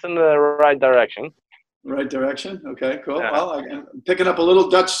 it's in the right direction. Right direction. Okay, cool. Yeah. Well, I'm picking up a little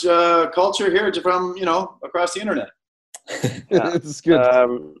Dutch culture here from across the internet. Yeah. It's good.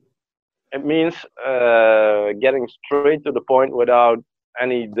 It means getting straight to the point without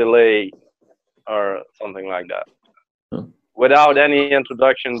any delay or something like that. Huh. Without any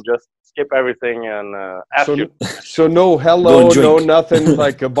introduction, just skip everything and ask So, you. so no hello, Don't drink. no nothing.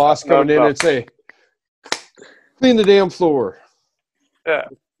 Like a boss No, coming in no. and say, "Clean the damn floor." Yeah.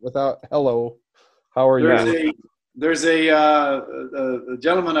 Without hello, how are you? There's a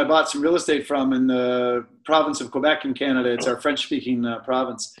gentleman I bought some real estate from in the province of Quebec in Canada. It's our French-speaking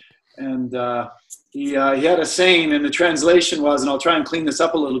province, and he had a saying, and the translation was, and I'll try and clean this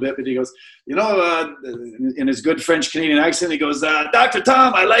up a little bit, but he goes, in his good French Canadian accent, he goes, "Dr.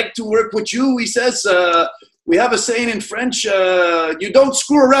 Tom, I like to work with you." He says, "We have a saying in French, you don't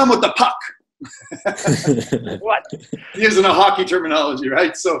screw around with the puck." What? Using a hockey terminology,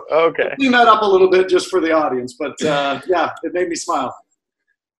 right? So Okay. clean that up a little bit just for the audience, but yeah, it made me smile.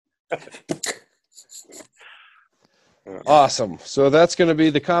 Awesome. So that's going to be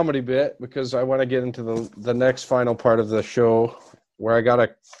the comedy bit because I want to get into the next final part of the show where I got a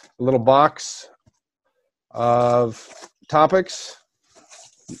little box of topics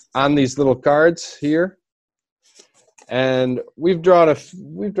on these little cards here. And we've drawn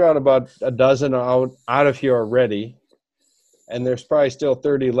about a dozen out of here already, and there's probably still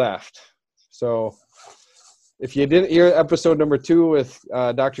 30 left. So if you didn't hear episode number 2 with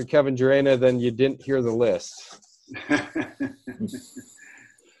Dr. Kevin Jarena, then you didn't hear the list.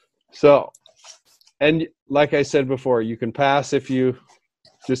 So, and like I said before, you can pass if you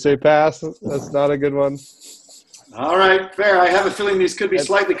just say pass. That's not a good one. All right, fair. I have a feeling these could be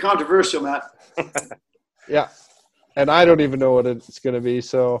slightly controversial, Matt. Yeah. And I don't even know what it's going to be.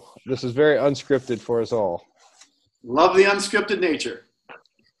 So this is very unscripted for us all. Love the unscripted nature.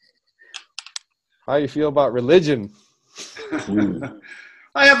 How you feel about religion?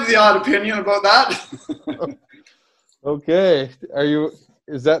 I have the odd opinion about that. Okay.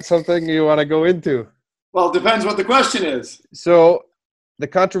 Is that something you want to go into? Well, it depends what the question is. So the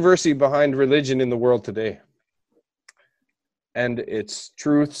controversy behind religion in the world today and its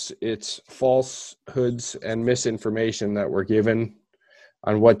truths, its falsehoods and misinformation that we're given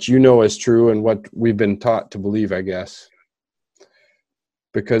on what you know is true and what we've been taught to believe, I guess.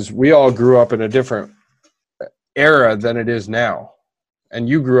 Because we all grew up in a different era than it is now. And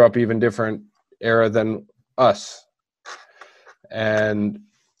you grew up even different era than us. And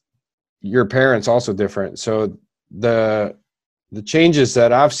your parents also different. So the changes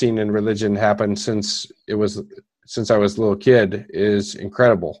that I've seen in religion happen since I was a little kid is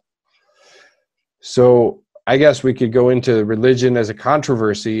incredible. So I guess we could go into religion as a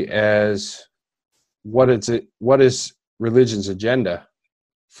controversy as what is religion's agenda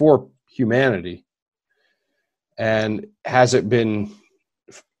for humanity, and has it been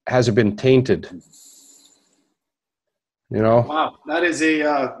tainted? You know? Wow, that is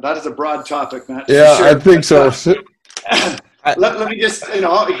a broad topic, Matt. Yeah, sure. I think so. Let me just,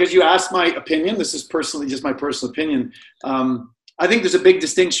 because you asked my opinion, this is just my personal opinion. I think there's a big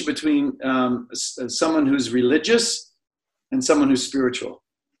distinction between someone who's religious and someone who's spiritual,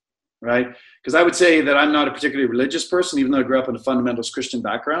 right? Because I would say that I'm not a particularly religious person, even though I grew up in a fundamentalist Christian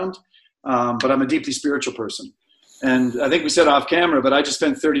background, but I'm a deeply spiritual person. And I think we said off camera, but I just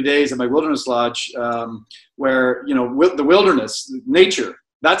spent 30 days at my wilderness lodge where, the wilderness, nature,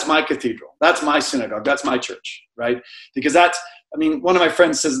 that's my cathedral. That's my synagogue. That's my church, right? Because one of my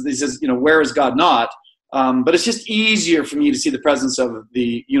friends says, where is God not? But it's just easier for me to see the presence of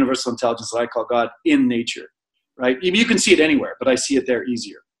the universal intelligence that I call God in nature, right? You can see it anywhere, but I see it there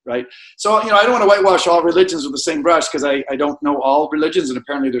easier, right? So, I don't want to whitewash all religions with the same brush, because I don't know all religions, and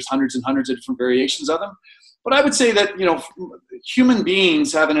apparently there's hundreds and hundreds of different variations of them. But I would say that, human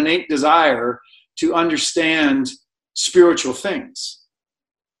beings have an innate desire to understand spiritual things.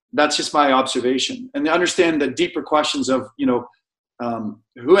 That's just my observation. And to understand the deeper questions of,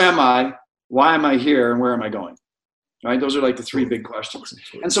 who am I, why am I here, and where am I going? Right? Those are like the three big questions.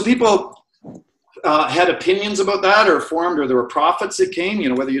 And so people had opinions about that, or formed, or there were prophets that came,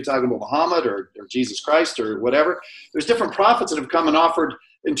 whether you're talking about Muhammad or Jesus Christ or whatever. There's different prophets that have come and offered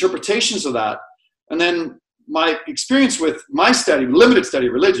interpretations of that. And then my experience with my limited study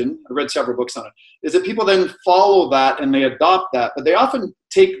of religion, I read several books on it, is that people then follow that and they adopt that, but they often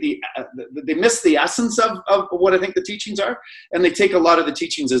take they miss the essence of what I think the teachings are, and they take a lot of the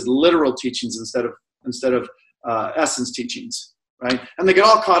teachings as literal teachings instead of essence teachings, right? And they get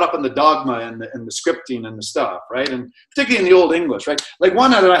all caught up in the dogma and the scripting and the stuff, right? And particularly in the Old English, right? Like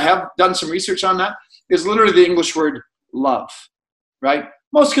one that I have done some research on that is literally the English word love, right?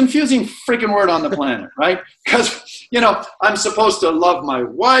 Most confusing freaking word on the planet, right? Because, I'm supposed to love my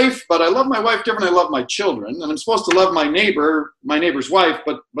wife, but I love my wife different than I love my children. And I'm supposed to love my neighbor's wife,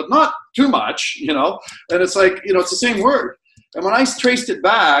 but not too much, And it's like, it's the same word. And when I traced it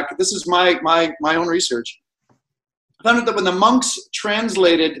back, this is my own research, I found out that when the monks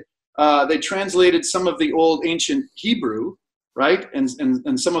translated some of the old ancient Hebrew, right?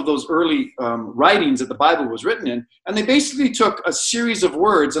 And some of those early writings that the Bible was written in, and they basically took a series of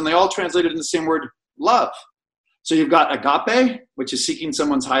words and they all translated in the same word, love. So you've got agape, which is seeking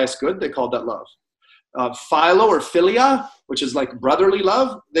someone's highest good. They called that love. Philo or philia, which is like brotherly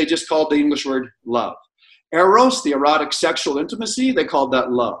love. They just called the English word love. Eros, the erotic sexual intimacy, they called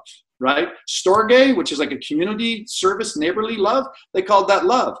that love, right? Storge, which is like a community service, neighborly love. They called that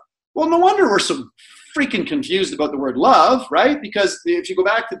love. Well, no wonder we're so freaking confused about the word love, right? Because if you go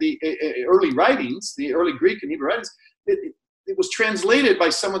back to the early writings, the early Greek and Hebrew writings, it was translated by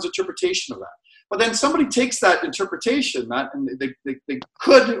someone's interpretation of that. But then somebody takes that interpretation, and they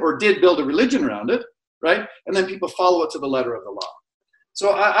could or did build a religion around it, right? And then people follow it to the letter of the law. So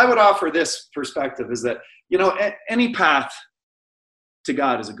I would offer this perspective is that, any path to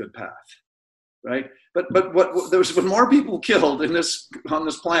God is a good path, right? But there's been more people killed on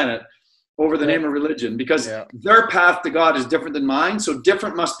this planet over the name of religion because their path to God is different than mine. So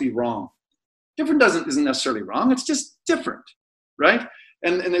different must be wrong. Different isn't necessarily wrong. It's just different, right?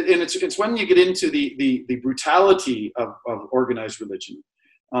 And it's when you get into the brutality of organized religion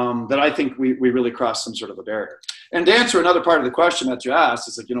that I think we really cross some sort of a barrier. And to answer another part of the question that you asked,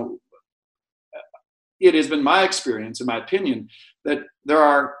 is like, it has been my experience, in my opinion, that there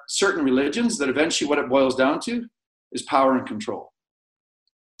are certain religions that eventually what it boils down to is power and control,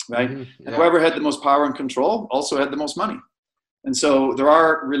 right? Mm-hmm. Yeah. And whoever had the most power and control also had the most money. And so there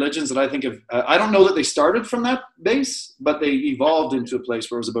are religions that I think of, I don't know that they started from that base, but they evolved into a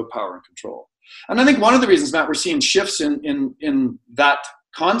place where it was about power and control. And I think one of the reasons, Matt, we're seeing shifts in that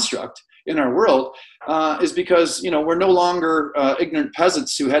construct in our world is because, we're no longer ignorant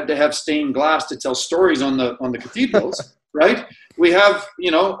peasants who had to have stained glass to tell stories on the cathedrals, right? We have,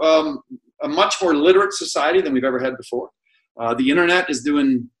 a much more literate society than we've ever had before. The internet is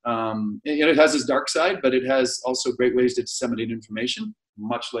doing, it has its dark side, but it has also great ways to disseminate information,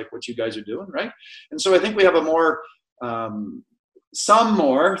 much like what you guys are doing, right? And so I think we have some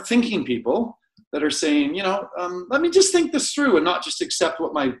more thinking people that are saying, let me just think this through and not just accept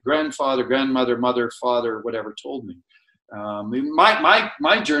what my grandfather, grandmother, mother, father, whatever told me.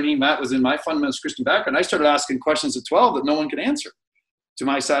 My journey, Matt, was in my fundamentalist Christian background. I started asking questions at 12 that no one could answer to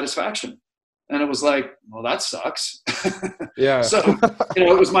my satisfaction. And it was like, well, that sucks. Yeah. So,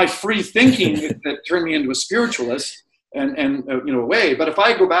 it was my free thinking that turned me into a spiritualist and a way. But if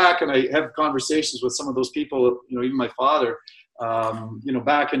I go back and I have conversations with some of those people, even my father,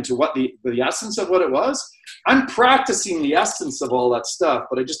 back into what the essence of what it was, I'm practicing the essence of all that stuff,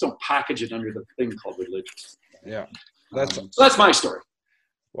 but I just don't package it under the thing called religion. Yeah. So that's my story.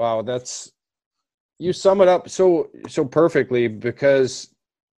 Wow. You sum it up so perfectly, because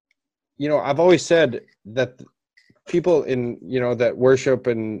I've always said that people in, that worship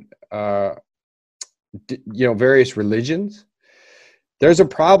in, various religions, there's a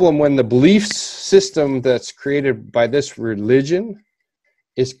problem when the belief system that's created by this religion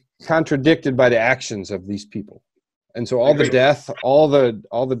is contradicted by the actions of these people. And so all the death, all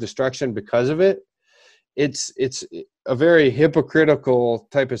the destruction because of it, it's a very hypocritical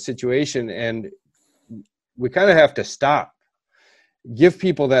type of situation. And we kind of have to stop. Give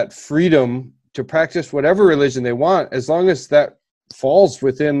people that freedom to practice whatever religion they want, as long as that falls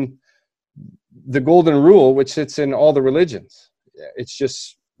within the golden rule, which sits in all the religions. It's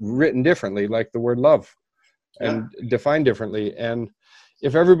just written differently, like the word love, and defined differently. And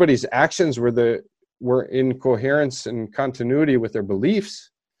if everybody's actions were in coherence and continuity with their beliefs,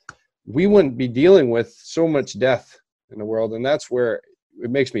 we wouldn't be dealing with so much death in the world. And that's where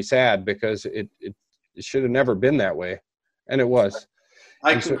it makes me sad, because it should have never been that way. And it was.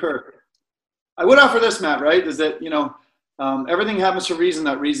 I concur. I would offer this, Matt, right? Is that, everything happens for a reason,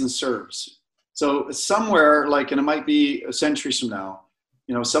 that reason serves. So somewhere, and it might be centuries from now,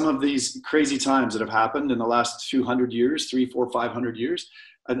 some of these crazy times that have happened in the last few hundred years, 300, 400, 500 years,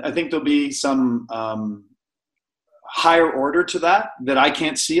 I think there'll be some higher order to that I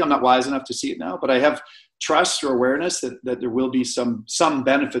can't see. I'm not wise enough to see it now, but I have trust or awareness that there will be some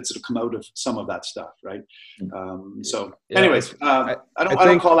benefits that will come out of some of that stuff, right? Anyways, I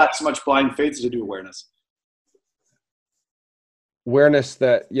don't call that so much blind faith as to do awareness. Awareness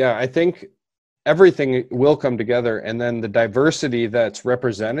that, I think everything will come together, and then the diversity that's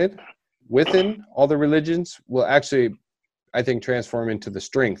represented within all the religions will actually, I think, transform into the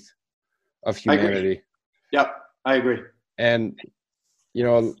strength of humanity. I agree. And,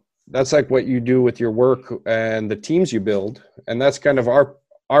 that's like what you do with your work and the teams you build. And that's kind of our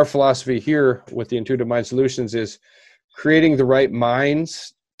philosophy here with the Intuitive Mind Solutions, is creating the right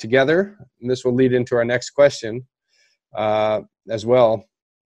minds together. And this will lead into our next question as well.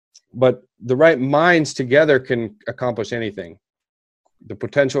 But the right minds together can accomplish anything. The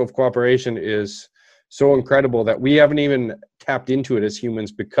potential of cooperation is so incredible that we haven't even tapped into it as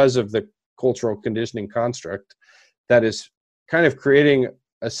humans, because of the cultural conditioning construct that is kind of creating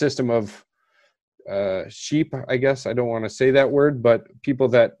a system of sheep, I guess. I don't want to say that word, but people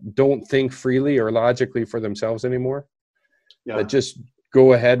that don't think freely or logically for themselves anymore, that just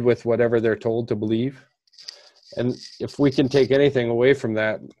go ahead with whatever they're told to believe. And if we can take anything away from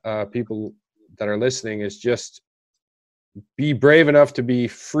that, people that are listening, is just be brave enough to be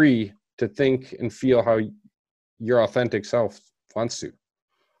free to think and feel how your authentic self wants to.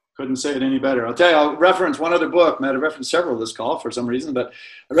 Couldn't say it any better. I'll tell you, I'll reference one other book. Matt, I referenced several of this call for some reason, but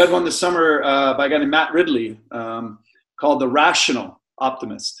I read one this summer by a guy named Matt Ridley called The Rational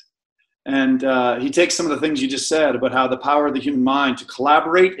Optimist. And he takes some of the things you just said about how the power of the human mind to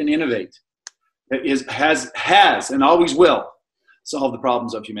collaborate and innovate has and always will solve the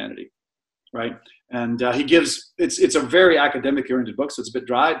problems of humanity, right? And he gives, it's a very academic-oriented book, so it's a bit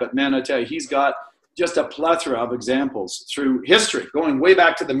dry, but man, I tell you, he's got just a plethora of examples through history, going way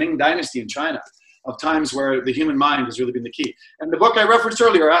back to the Ming Dynasty in China, of times where the human mind has really been the key. And the book I referenced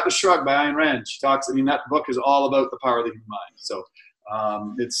earlier, Atlas Shrugged by Ayn Rand, she talks, that book is all about the power of the human mind. So I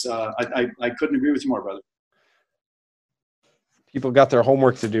couldn't agree with you more, brother. People got their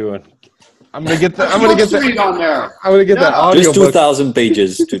homework to do, and I'm gonna get that. On there. I'm gonna get that audio. There's 2,000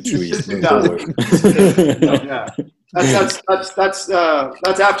 pages to read. Yeah. That's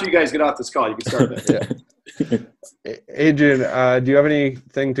after you guys get off this call. You can start that. Adrian, do you have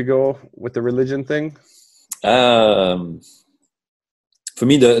anything to go with the religion thing? For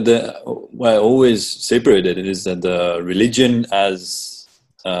me, what I always separated it is that the religion as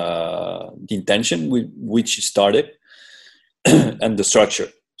the intention with which it started, and the structure.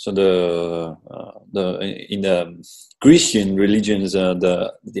 So in the Christian religions,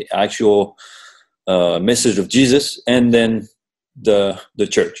 the actual message of Jesus, and then the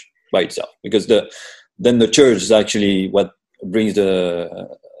church by itself, because then the church is actually what brings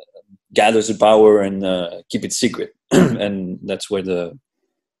gathers the power and keep it secret. And that's where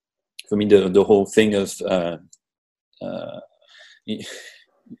for me the whole thing of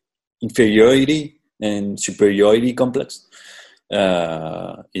inferiority and superiority complex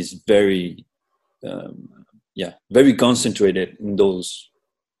is very very concentrated in those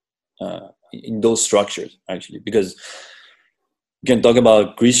structures, actually, because you can talk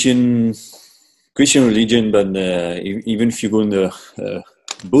about Christian religion, but even if you go into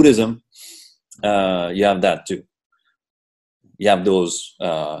Buddhism, you have that too. You have those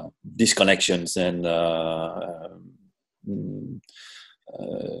disconnections and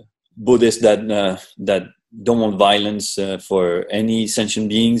Buddhists that don't want violence for any sentient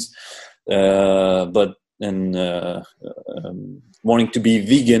beings, but wanting to be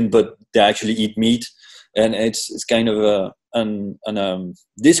vegan, but they actually eat meat, and it's kind of an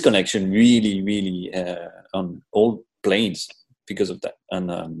disconnection, really on all planes because of that.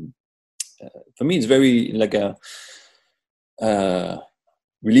 And for me, it's very like a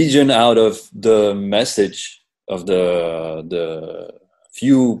religion out of the message of the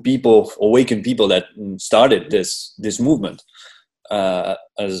few people, awakened people that started this movement,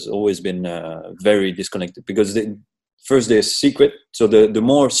 has always been very disconnected, because first they're secret. So the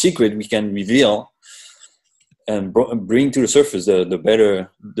more secret we can reveal and bring to the surface, the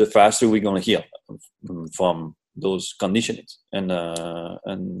better, the faster we're gonna heal from those conditionings.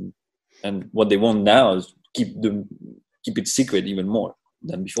 And what they want now is keep it secret even more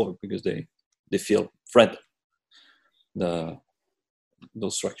than before, because they feel threatened,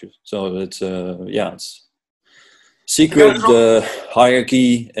 those structures. So it's it's secret,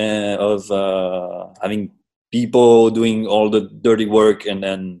 hierarchy of having people doing all the dirty work, and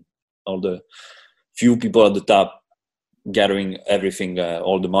then all the few people at the top gathering everything,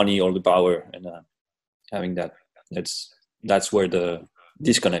 all the money, all the power, and having that. That's where the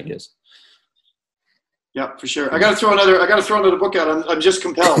disconnect is. Yeah, for sure. I got to throw another book out. I'm just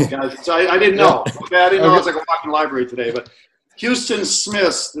compelled, guys. So I didn't know. Okay, I didn't know. I was like walking the library today, but Houston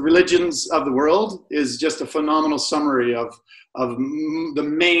Smith's The Religions of the World is just a phenomenal summary of the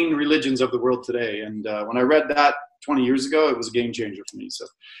main religions of the world today. And when I read that 20 years ago, it was a game changer for me. So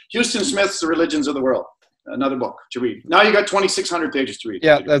Houston Smith's The Religions of the World, another book to read. Now you got 2,600 pages to read.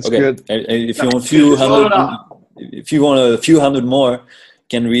 Yeah, that's good. And if you want a few hundred more,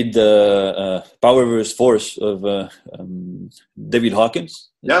 can read the Power vs. Force of David Hawkins.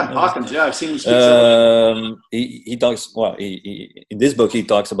 Hawkins. Yeah, I've seen him speak. He talks. Well, he in this book he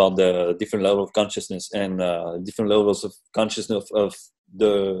talks about the different level of consciousness and different levels of consciousness of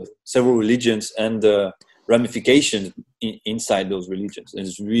the several religions and the ramifications inside those religions. And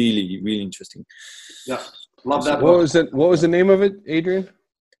it's really, really interesting. Yeah, love that. What was the name of it, Adrian?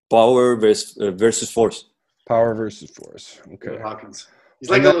 Power versus Force. Power versus Force. Okay. Hawkins. He's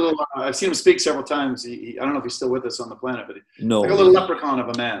like a little. I've seen him speak several times. I don't know if he's still with us on the planet, but he's like a little leprechaun of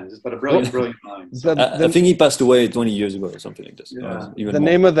a man, but a brilliant mind. I think he passed away 20 years ago or something like this. Yeah. Even the more.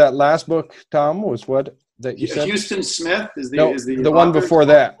 name of that last book, Tom, was what that you said? Houston Smith is the the one before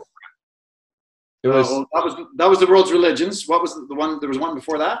that. It was that was The World's Religions. What was the one? There was one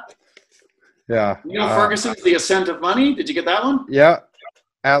before that. Yeah. Neil Ferguson's The Ascent of Money. Did you get that one? Yeah.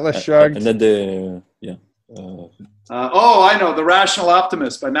 Atlas Shrugged. And then I know, The Rational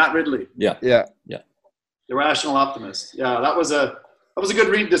Optimist by Matt Ridley. Yeah. The Rational Optimist. Yeah, that was a good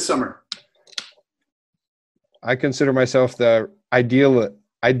read this summer. I consider myself the ideal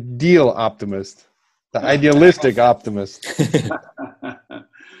optimist, the idealistic optimist.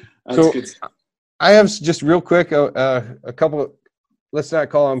 That's good. I have just real quick a couple. Let's not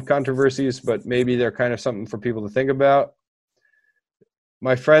call them controversies, but maybe they're kind of something for people to think about.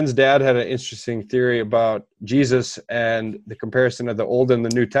 My friend's dad had an interesting theory about Jesus and the comparison of the Old and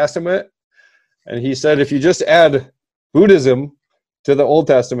the New Testament. And he said, if you just add Buddhism to the Old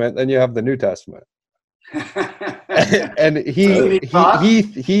Testament, then you have the New Testament. And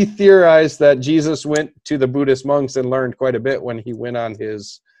he theorized that Jesus went to the Buddhist monks and learned quite a bit when he went on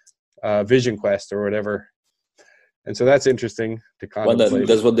his vision quest or whatever. And so that's interesting to contemplate. Well,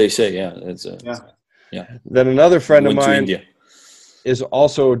 that's what they say. Yeah. Then another friend of Went to mine India. is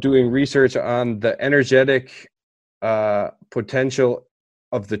also doing research on the energetic potential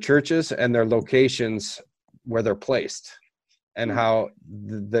of the churches and their locations where they're placed, and how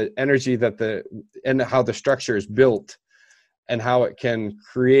the energy and how the structure is built, and how it can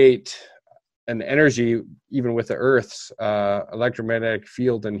create an energy even with the Earth's electromagnetic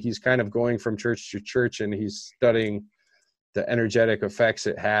field. And he's kind of going from church to church, and he's studying the energetic effects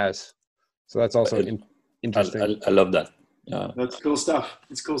it has. So that's also interesting. I love that. That's cool stuff.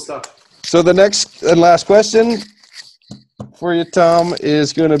 It's cool stuff. So the next and last question for you, Tom,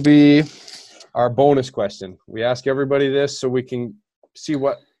 is going to be our bonus question. We ask everybody this so we can see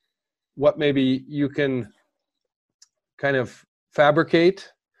what maybe you can kind of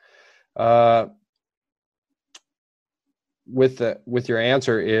fabricate. with your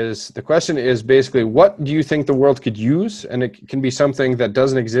answer is, the question is basically, what do you think the world could use? And it can be something that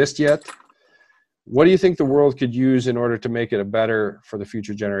doesn't exist yet. What do you think the world could use in order to make it a better for the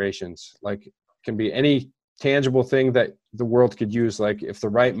future generations? Like, it can be any tangible thing that the world could use, like if the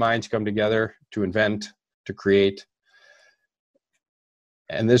right minds come together to invent, to create.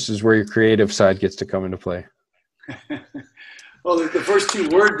 And this is where your creative side gets to come into play. Well, the first two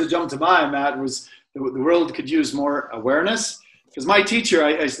words that jumped to mind, Matt, was the world could use more awareness. Because my teacher,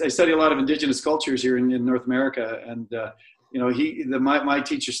 I study a lot of indigenous cultures here in North America, and my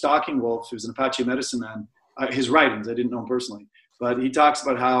teacher, Stalking Wolf, who's an Apache medicine man, his writings, I didn't know him personally, but he talks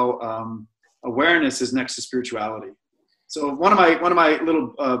about how awareness is next to spirituality. So one of my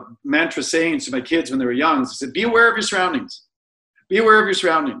little mantra sayings to my kids when they were young is, I said, be aware of your surroundings. Be aware of your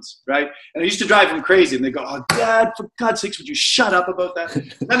surroundings, right? And it used to drive them crazy. And they go, oh, Dad, for God's sakes, would you shut up about that?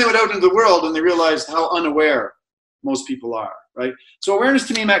 Then they went out into the world and they realized how unaware most people are, right? So awareness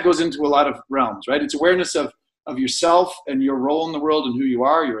to me, Matt, goes into a lot of realms, right? It's awareness of yourself and your role in the world and who you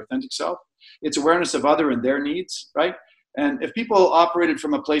are, your authentic self. It's awareness of other and their needs, right? And if people operated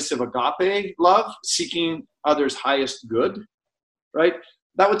from a place of agape love, seeking others' highest good, right?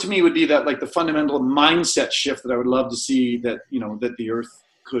 That would, to me, would be that, like, the fundamental mindset shift that I would love to see that the earth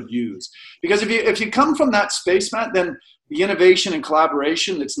could use. Because if you come from that space, Matt, then the innovation and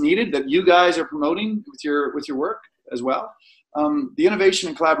collaboration that's needed, that you guys are promoting with your work as well, the innovation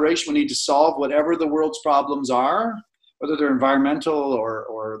and collaboration we need to solve whatever the world's problems are, whether they're environmental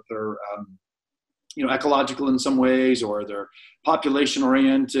or they're ecological in some ways, or they're population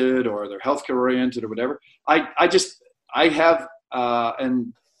oriented, or they're healthcare oriented, or whatever. I have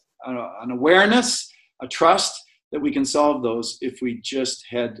an awareness, a trust that we can solve those if we just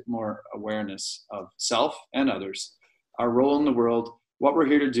had more awareness of self and others, our role in the world, what we're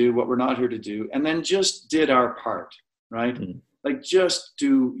here to do, what we're not here to do, and then just did our part, right? Mm-hmm. Like, just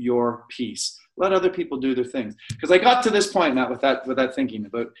do your piece. Let other people do their things. Because I got to this point, Matt, with that thinking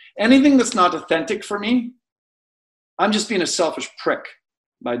about anything that's not authentic for me, I'm just being a selfish prick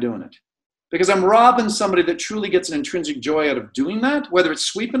by doing it. Because I'm robbing somebody that truly gets an intrinsic joy out of doing that, whether it's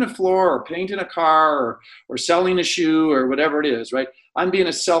sweeping a floor or painting a car or selling a shoe or whatever it is, right? I'm being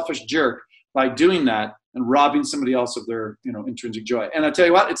a selfish jerk by doing that and robbing somebody else of their intrinsic joy. And I tell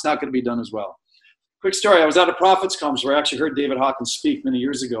you what, it's not going to be done as well. Quick story, I was at a Prophets Conference where I actually heard David Hawkins speak many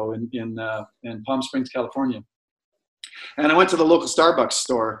years ago in Palm Springs, California. And I went to the local Starbucks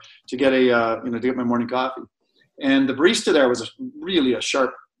store to get to get my morning coffee. And the barista there was really a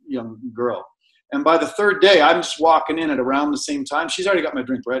sharp young girl. And by the third day, I'm just walking in at around the same time. She's already got my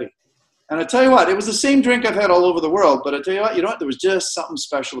drink ready. And I tell you what, it was the same drink I've had all over the world. But I tell you what, there was just something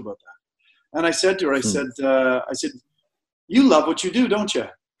special about that. And I said to her, I said, you love what you do, don't you?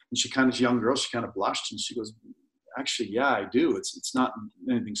 And she kind of, young girl, she kind of blushed and she goes, actually, yeah, I do. It's not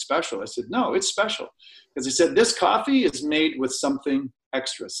anything special. I said, no, it's special. Because I said, this coffee is made with something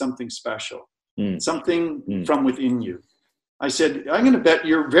extra, something special, something from within you. I said, I'm going to bet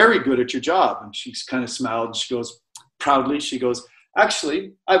you're very good at your job. And she kind of smiled and she goes, proudly, she goes,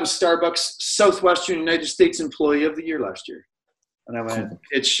 actually, I was Starbucks Southwestern United States Employee of the Year last year. And I went,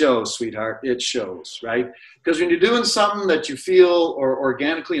 it shows, sweetheart, it shows, right? Because when you're doing something that you feel or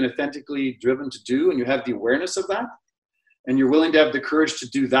organically and authentically driven to do, and you have the awareness of that, and you're willing to have the courage to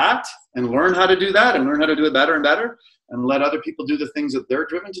do that and learn how to do that and learn how to do it better and better and let other people do the things that they're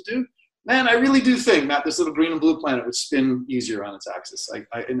driven to do, man, I really do think, Matt, this little green and blue planet would spin easier on its axis.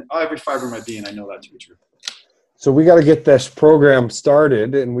 In every fiber of my being, I know that to be true. So we got to get this program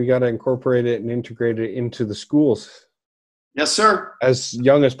started, and we got to incorporate it and integrate it into the schools. Yes, sir. As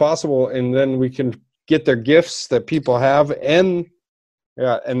young as possible, and then we can get their gifts that people have, and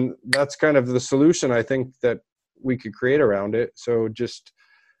that's kind of the solution I think that we could create around it. So just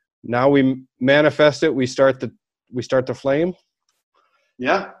now we manifest it. We start the flame.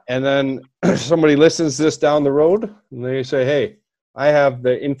 Yeah. And then somebody listens to this down the road and they say, hey, I have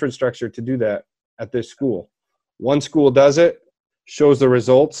the infrastructure to do that at this school. One school does it, shows the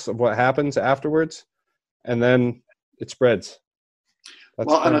results of what happens afterwards, and then it spreads. And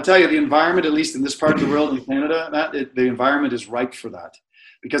I'll tell you, the environment, at least in this part of the world in Canada, Matt, the environment is ripe for that.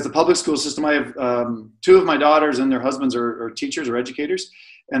 Because the public school system, I have two of my daughters and their husbands are teachers or educators,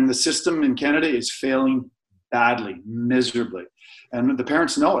 and the system in Canada is failing badly, miserably. And the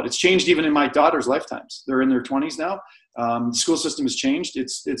parents know it. It's changed even in my daughter's lifetimes. They're in their 20s now. The school system has changed.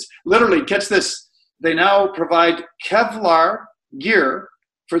 It's literally, catch this, they now provide Kevlar gear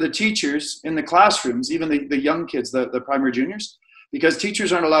for the teachers in the classrooms, even the young kids, the primary juniors, because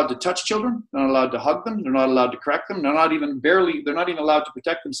teachers aren't allowed to touch children, they're not allowed to hug them, they're not allowed to correct them, they're not even allowed to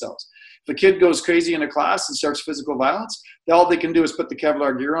protect themselves. If a kid goes crazy in a class and starts physical violence, all they can do is put the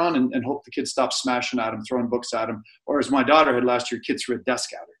Kevlar gear on and hope the kid stops smashing at him, throwing books at him. Or as my daughter had last year, kids threw a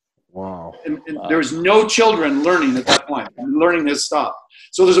desk at her. Wow. And there's no children learning at that point. Learning has stopped.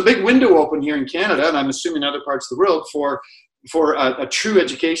 So there's a big window open here in Canada, and I'm assuming other parts of the world, for a true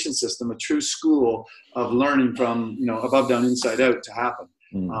education system, a true school of learning from, above, down, inside out to happen.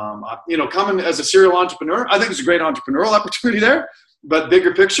 Coming as a serial entrepreneur, I think it's a great entrepreneurial opportunity there, but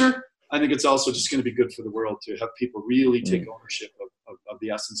bigger picture, I think it's also just going to be good for the world to have people really take ownership of the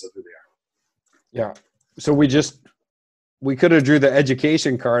essence of who they are. Yeah. So we could have drew the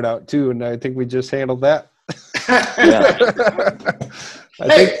education card out too, and I think we just handled that.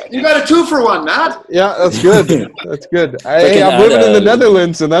 You got a 2-for-1, Matt. Yeah, that's good. That's good. I'm living in the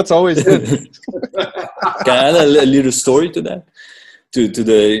Netherlands, and that's always good. Can I add a little story to that? To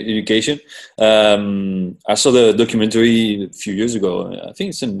the education. I saw the documentary a few years ago. I think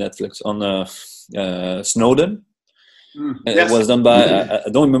it's on Netflix on Snowden. It was done by I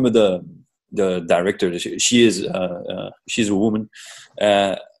don't remember the director. She's a woman.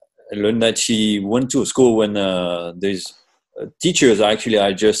 I learned that she went to a school when there's teachers actually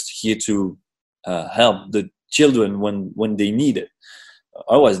are just here to help the children when they need it.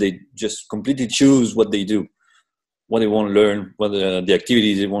 Otherwise, they just completely choose what they do, what they want to learn, what the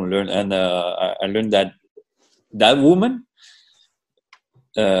activities they want to learn. And I learned that woman,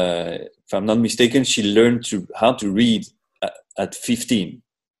 if I'm not mistaken, she learned how to read at 15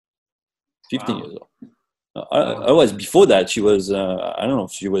 years old. Otherwise, before that, she was, I don't know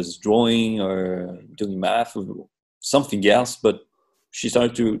if she was drawing or doing math or something else, but she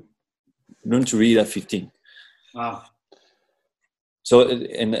started to learn to read at 15. Wow. So,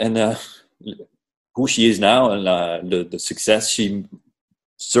 and who she is now and the success she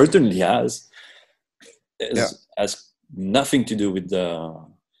certainly has has nothing to do with the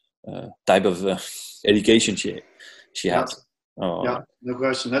type of education she has. No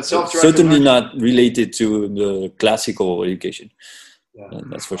question. That's self-directed. Certainly not related to the classical education.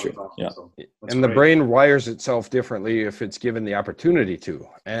 That's for sure. Yeah. And the brain wires itself differently if it's given the opportunity to.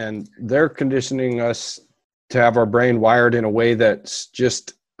 And they're conditioning us to have our brain wired in a way that's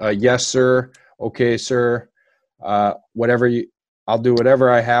just yes, sir. Okay, sir. I'll do whatever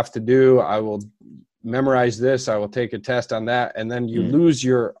I have to do. I will memorize this. I will take a test on that. And then you lose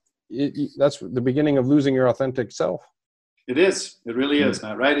that's the beginning of losing your authentic self. It is. It really is,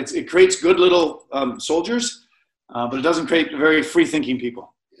 Matt, right? It creates good little soldiers, but it doesn't create very free-thinking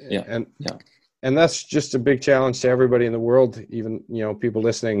people. And that's just a big challenge to everybody in the world, even, people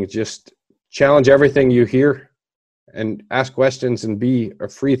listening. Just challenge everything you hear and ask questions and be a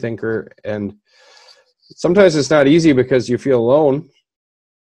free thinker. And sometimes it's not easy because you feel alone,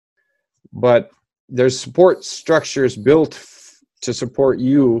 but there's support structures built to support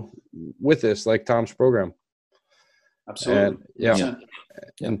you with this, like Tom's program. Absolutely.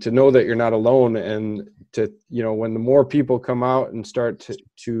 And to know that you're not alone, and to, when the more people come out and start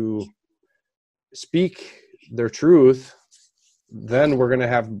to speak their truth, then we're going to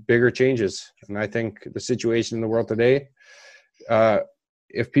have bigger changes. And I think the situation in the world today,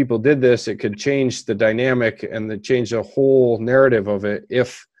 if people did this, it could change the dynamic and change the whole narrative of it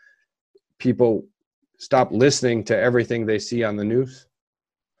if people stop listening to everything they see on the news.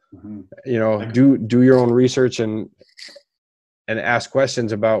 Do your own research and ask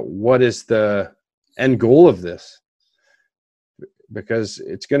questions about what is the end goal of this, because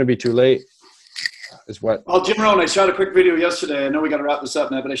it's going to be too late. Well, Jim Rohn, I shot a quick video yesterday. I know we got to wrap this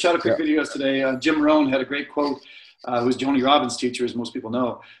up now, but I shot a quick video yesterday. Jim Rohn had a great quote, who's Tony Robbins' teacher, as most people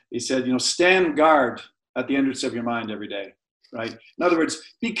know. He said, stand guard at the entrance of your mind every day, right? In other words,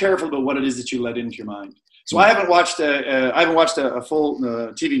 be careful about what it is that you let into your mind. So I haven't watched a full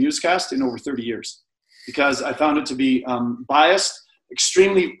TV newscast in over 30 years because I found it to be biased,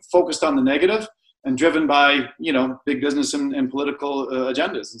 extremely focused on the negative, and driven by, big business and political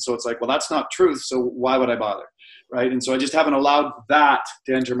agendas. And so it's like, well, that's not truth. So why would I bother? Right. And so I just haven't allowed that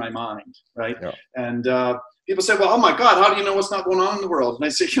to enter my mind. Right. Yeah. And people say, well, oh my God, how do you know what's not going on in the world? And I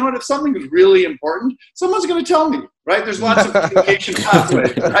say, what, if something is really important, someone's going to tell me, right? There's lots of communication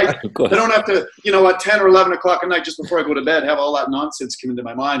pathways, right? I don't have to, at 10 or 11 o'clock at night, just before I go to bed, have all that nonsense come into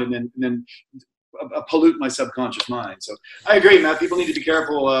my mind and then pollute my subconscious mind. So I agree, Matt. People need to be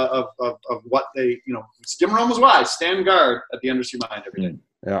careful of what they, Jim Rohn was wise. Stand guard at the end of your mind every day.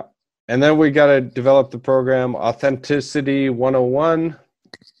 Yeah. And then we got to develop the program Authenticity 101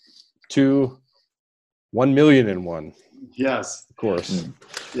 to 1,000,001. Yes. Of course.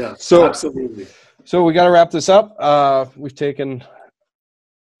 Yeah. So absolutely. So we got to wrap this up. We've taken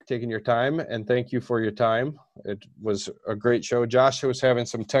taking your time, and thank you for your time. It was a great show. Josh was having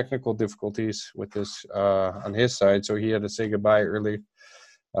some technical difficulties with this on his side, so he had to say goodbye early.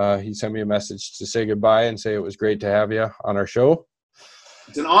 He sent me a message to say goodbye and say it was great to have you on our show.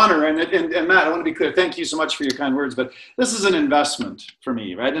 It's an honor. And Matt, I want to be clear. Thank you so much for your kind words. But this is an investment for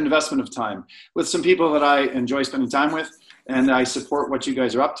me, right? An investment of time with some people that I enjoy spending time with. And I support what you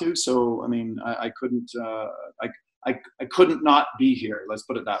guys are up to. So, I mean, I couldn't not be here. Let's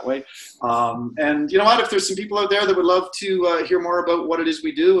put it that way. And you know what? If there's some people out there that would love to hear more about what it is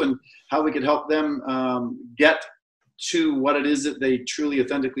we do and how we could help them get to what it is that they truly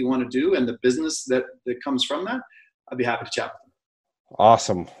authentically want to do and the business that comes from that, I'd be happy to chat with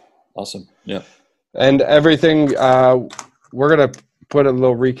them. Awesome. Yeah. And everything, we're going to put a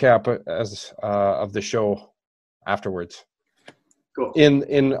little recap of the show afterwards. Cool.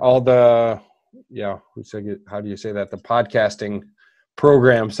 In all the, how do you say that? The podcasting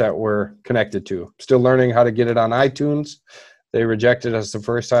programs that we're connected to. Still learning how to get it on iTunes. They rejected us the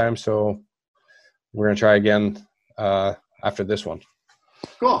first time, so we're going to try again after this one.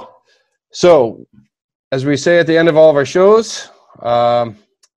 Cool. So, as we say at the end of all of our shows,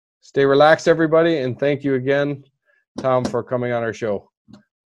 stay relaxed, everybody, and thank you again, Tom, for coming on our show.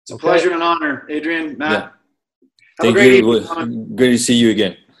 It's a pleasure and an honor, Adrian, Matt. Yeah. Thank you. Great to see you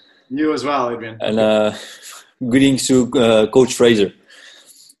again. You as well, Adrian. And greetings to Coach Fraser.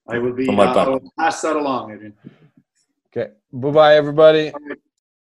 I will pass that along, Adrian. Okay. Bye-bye, everybody.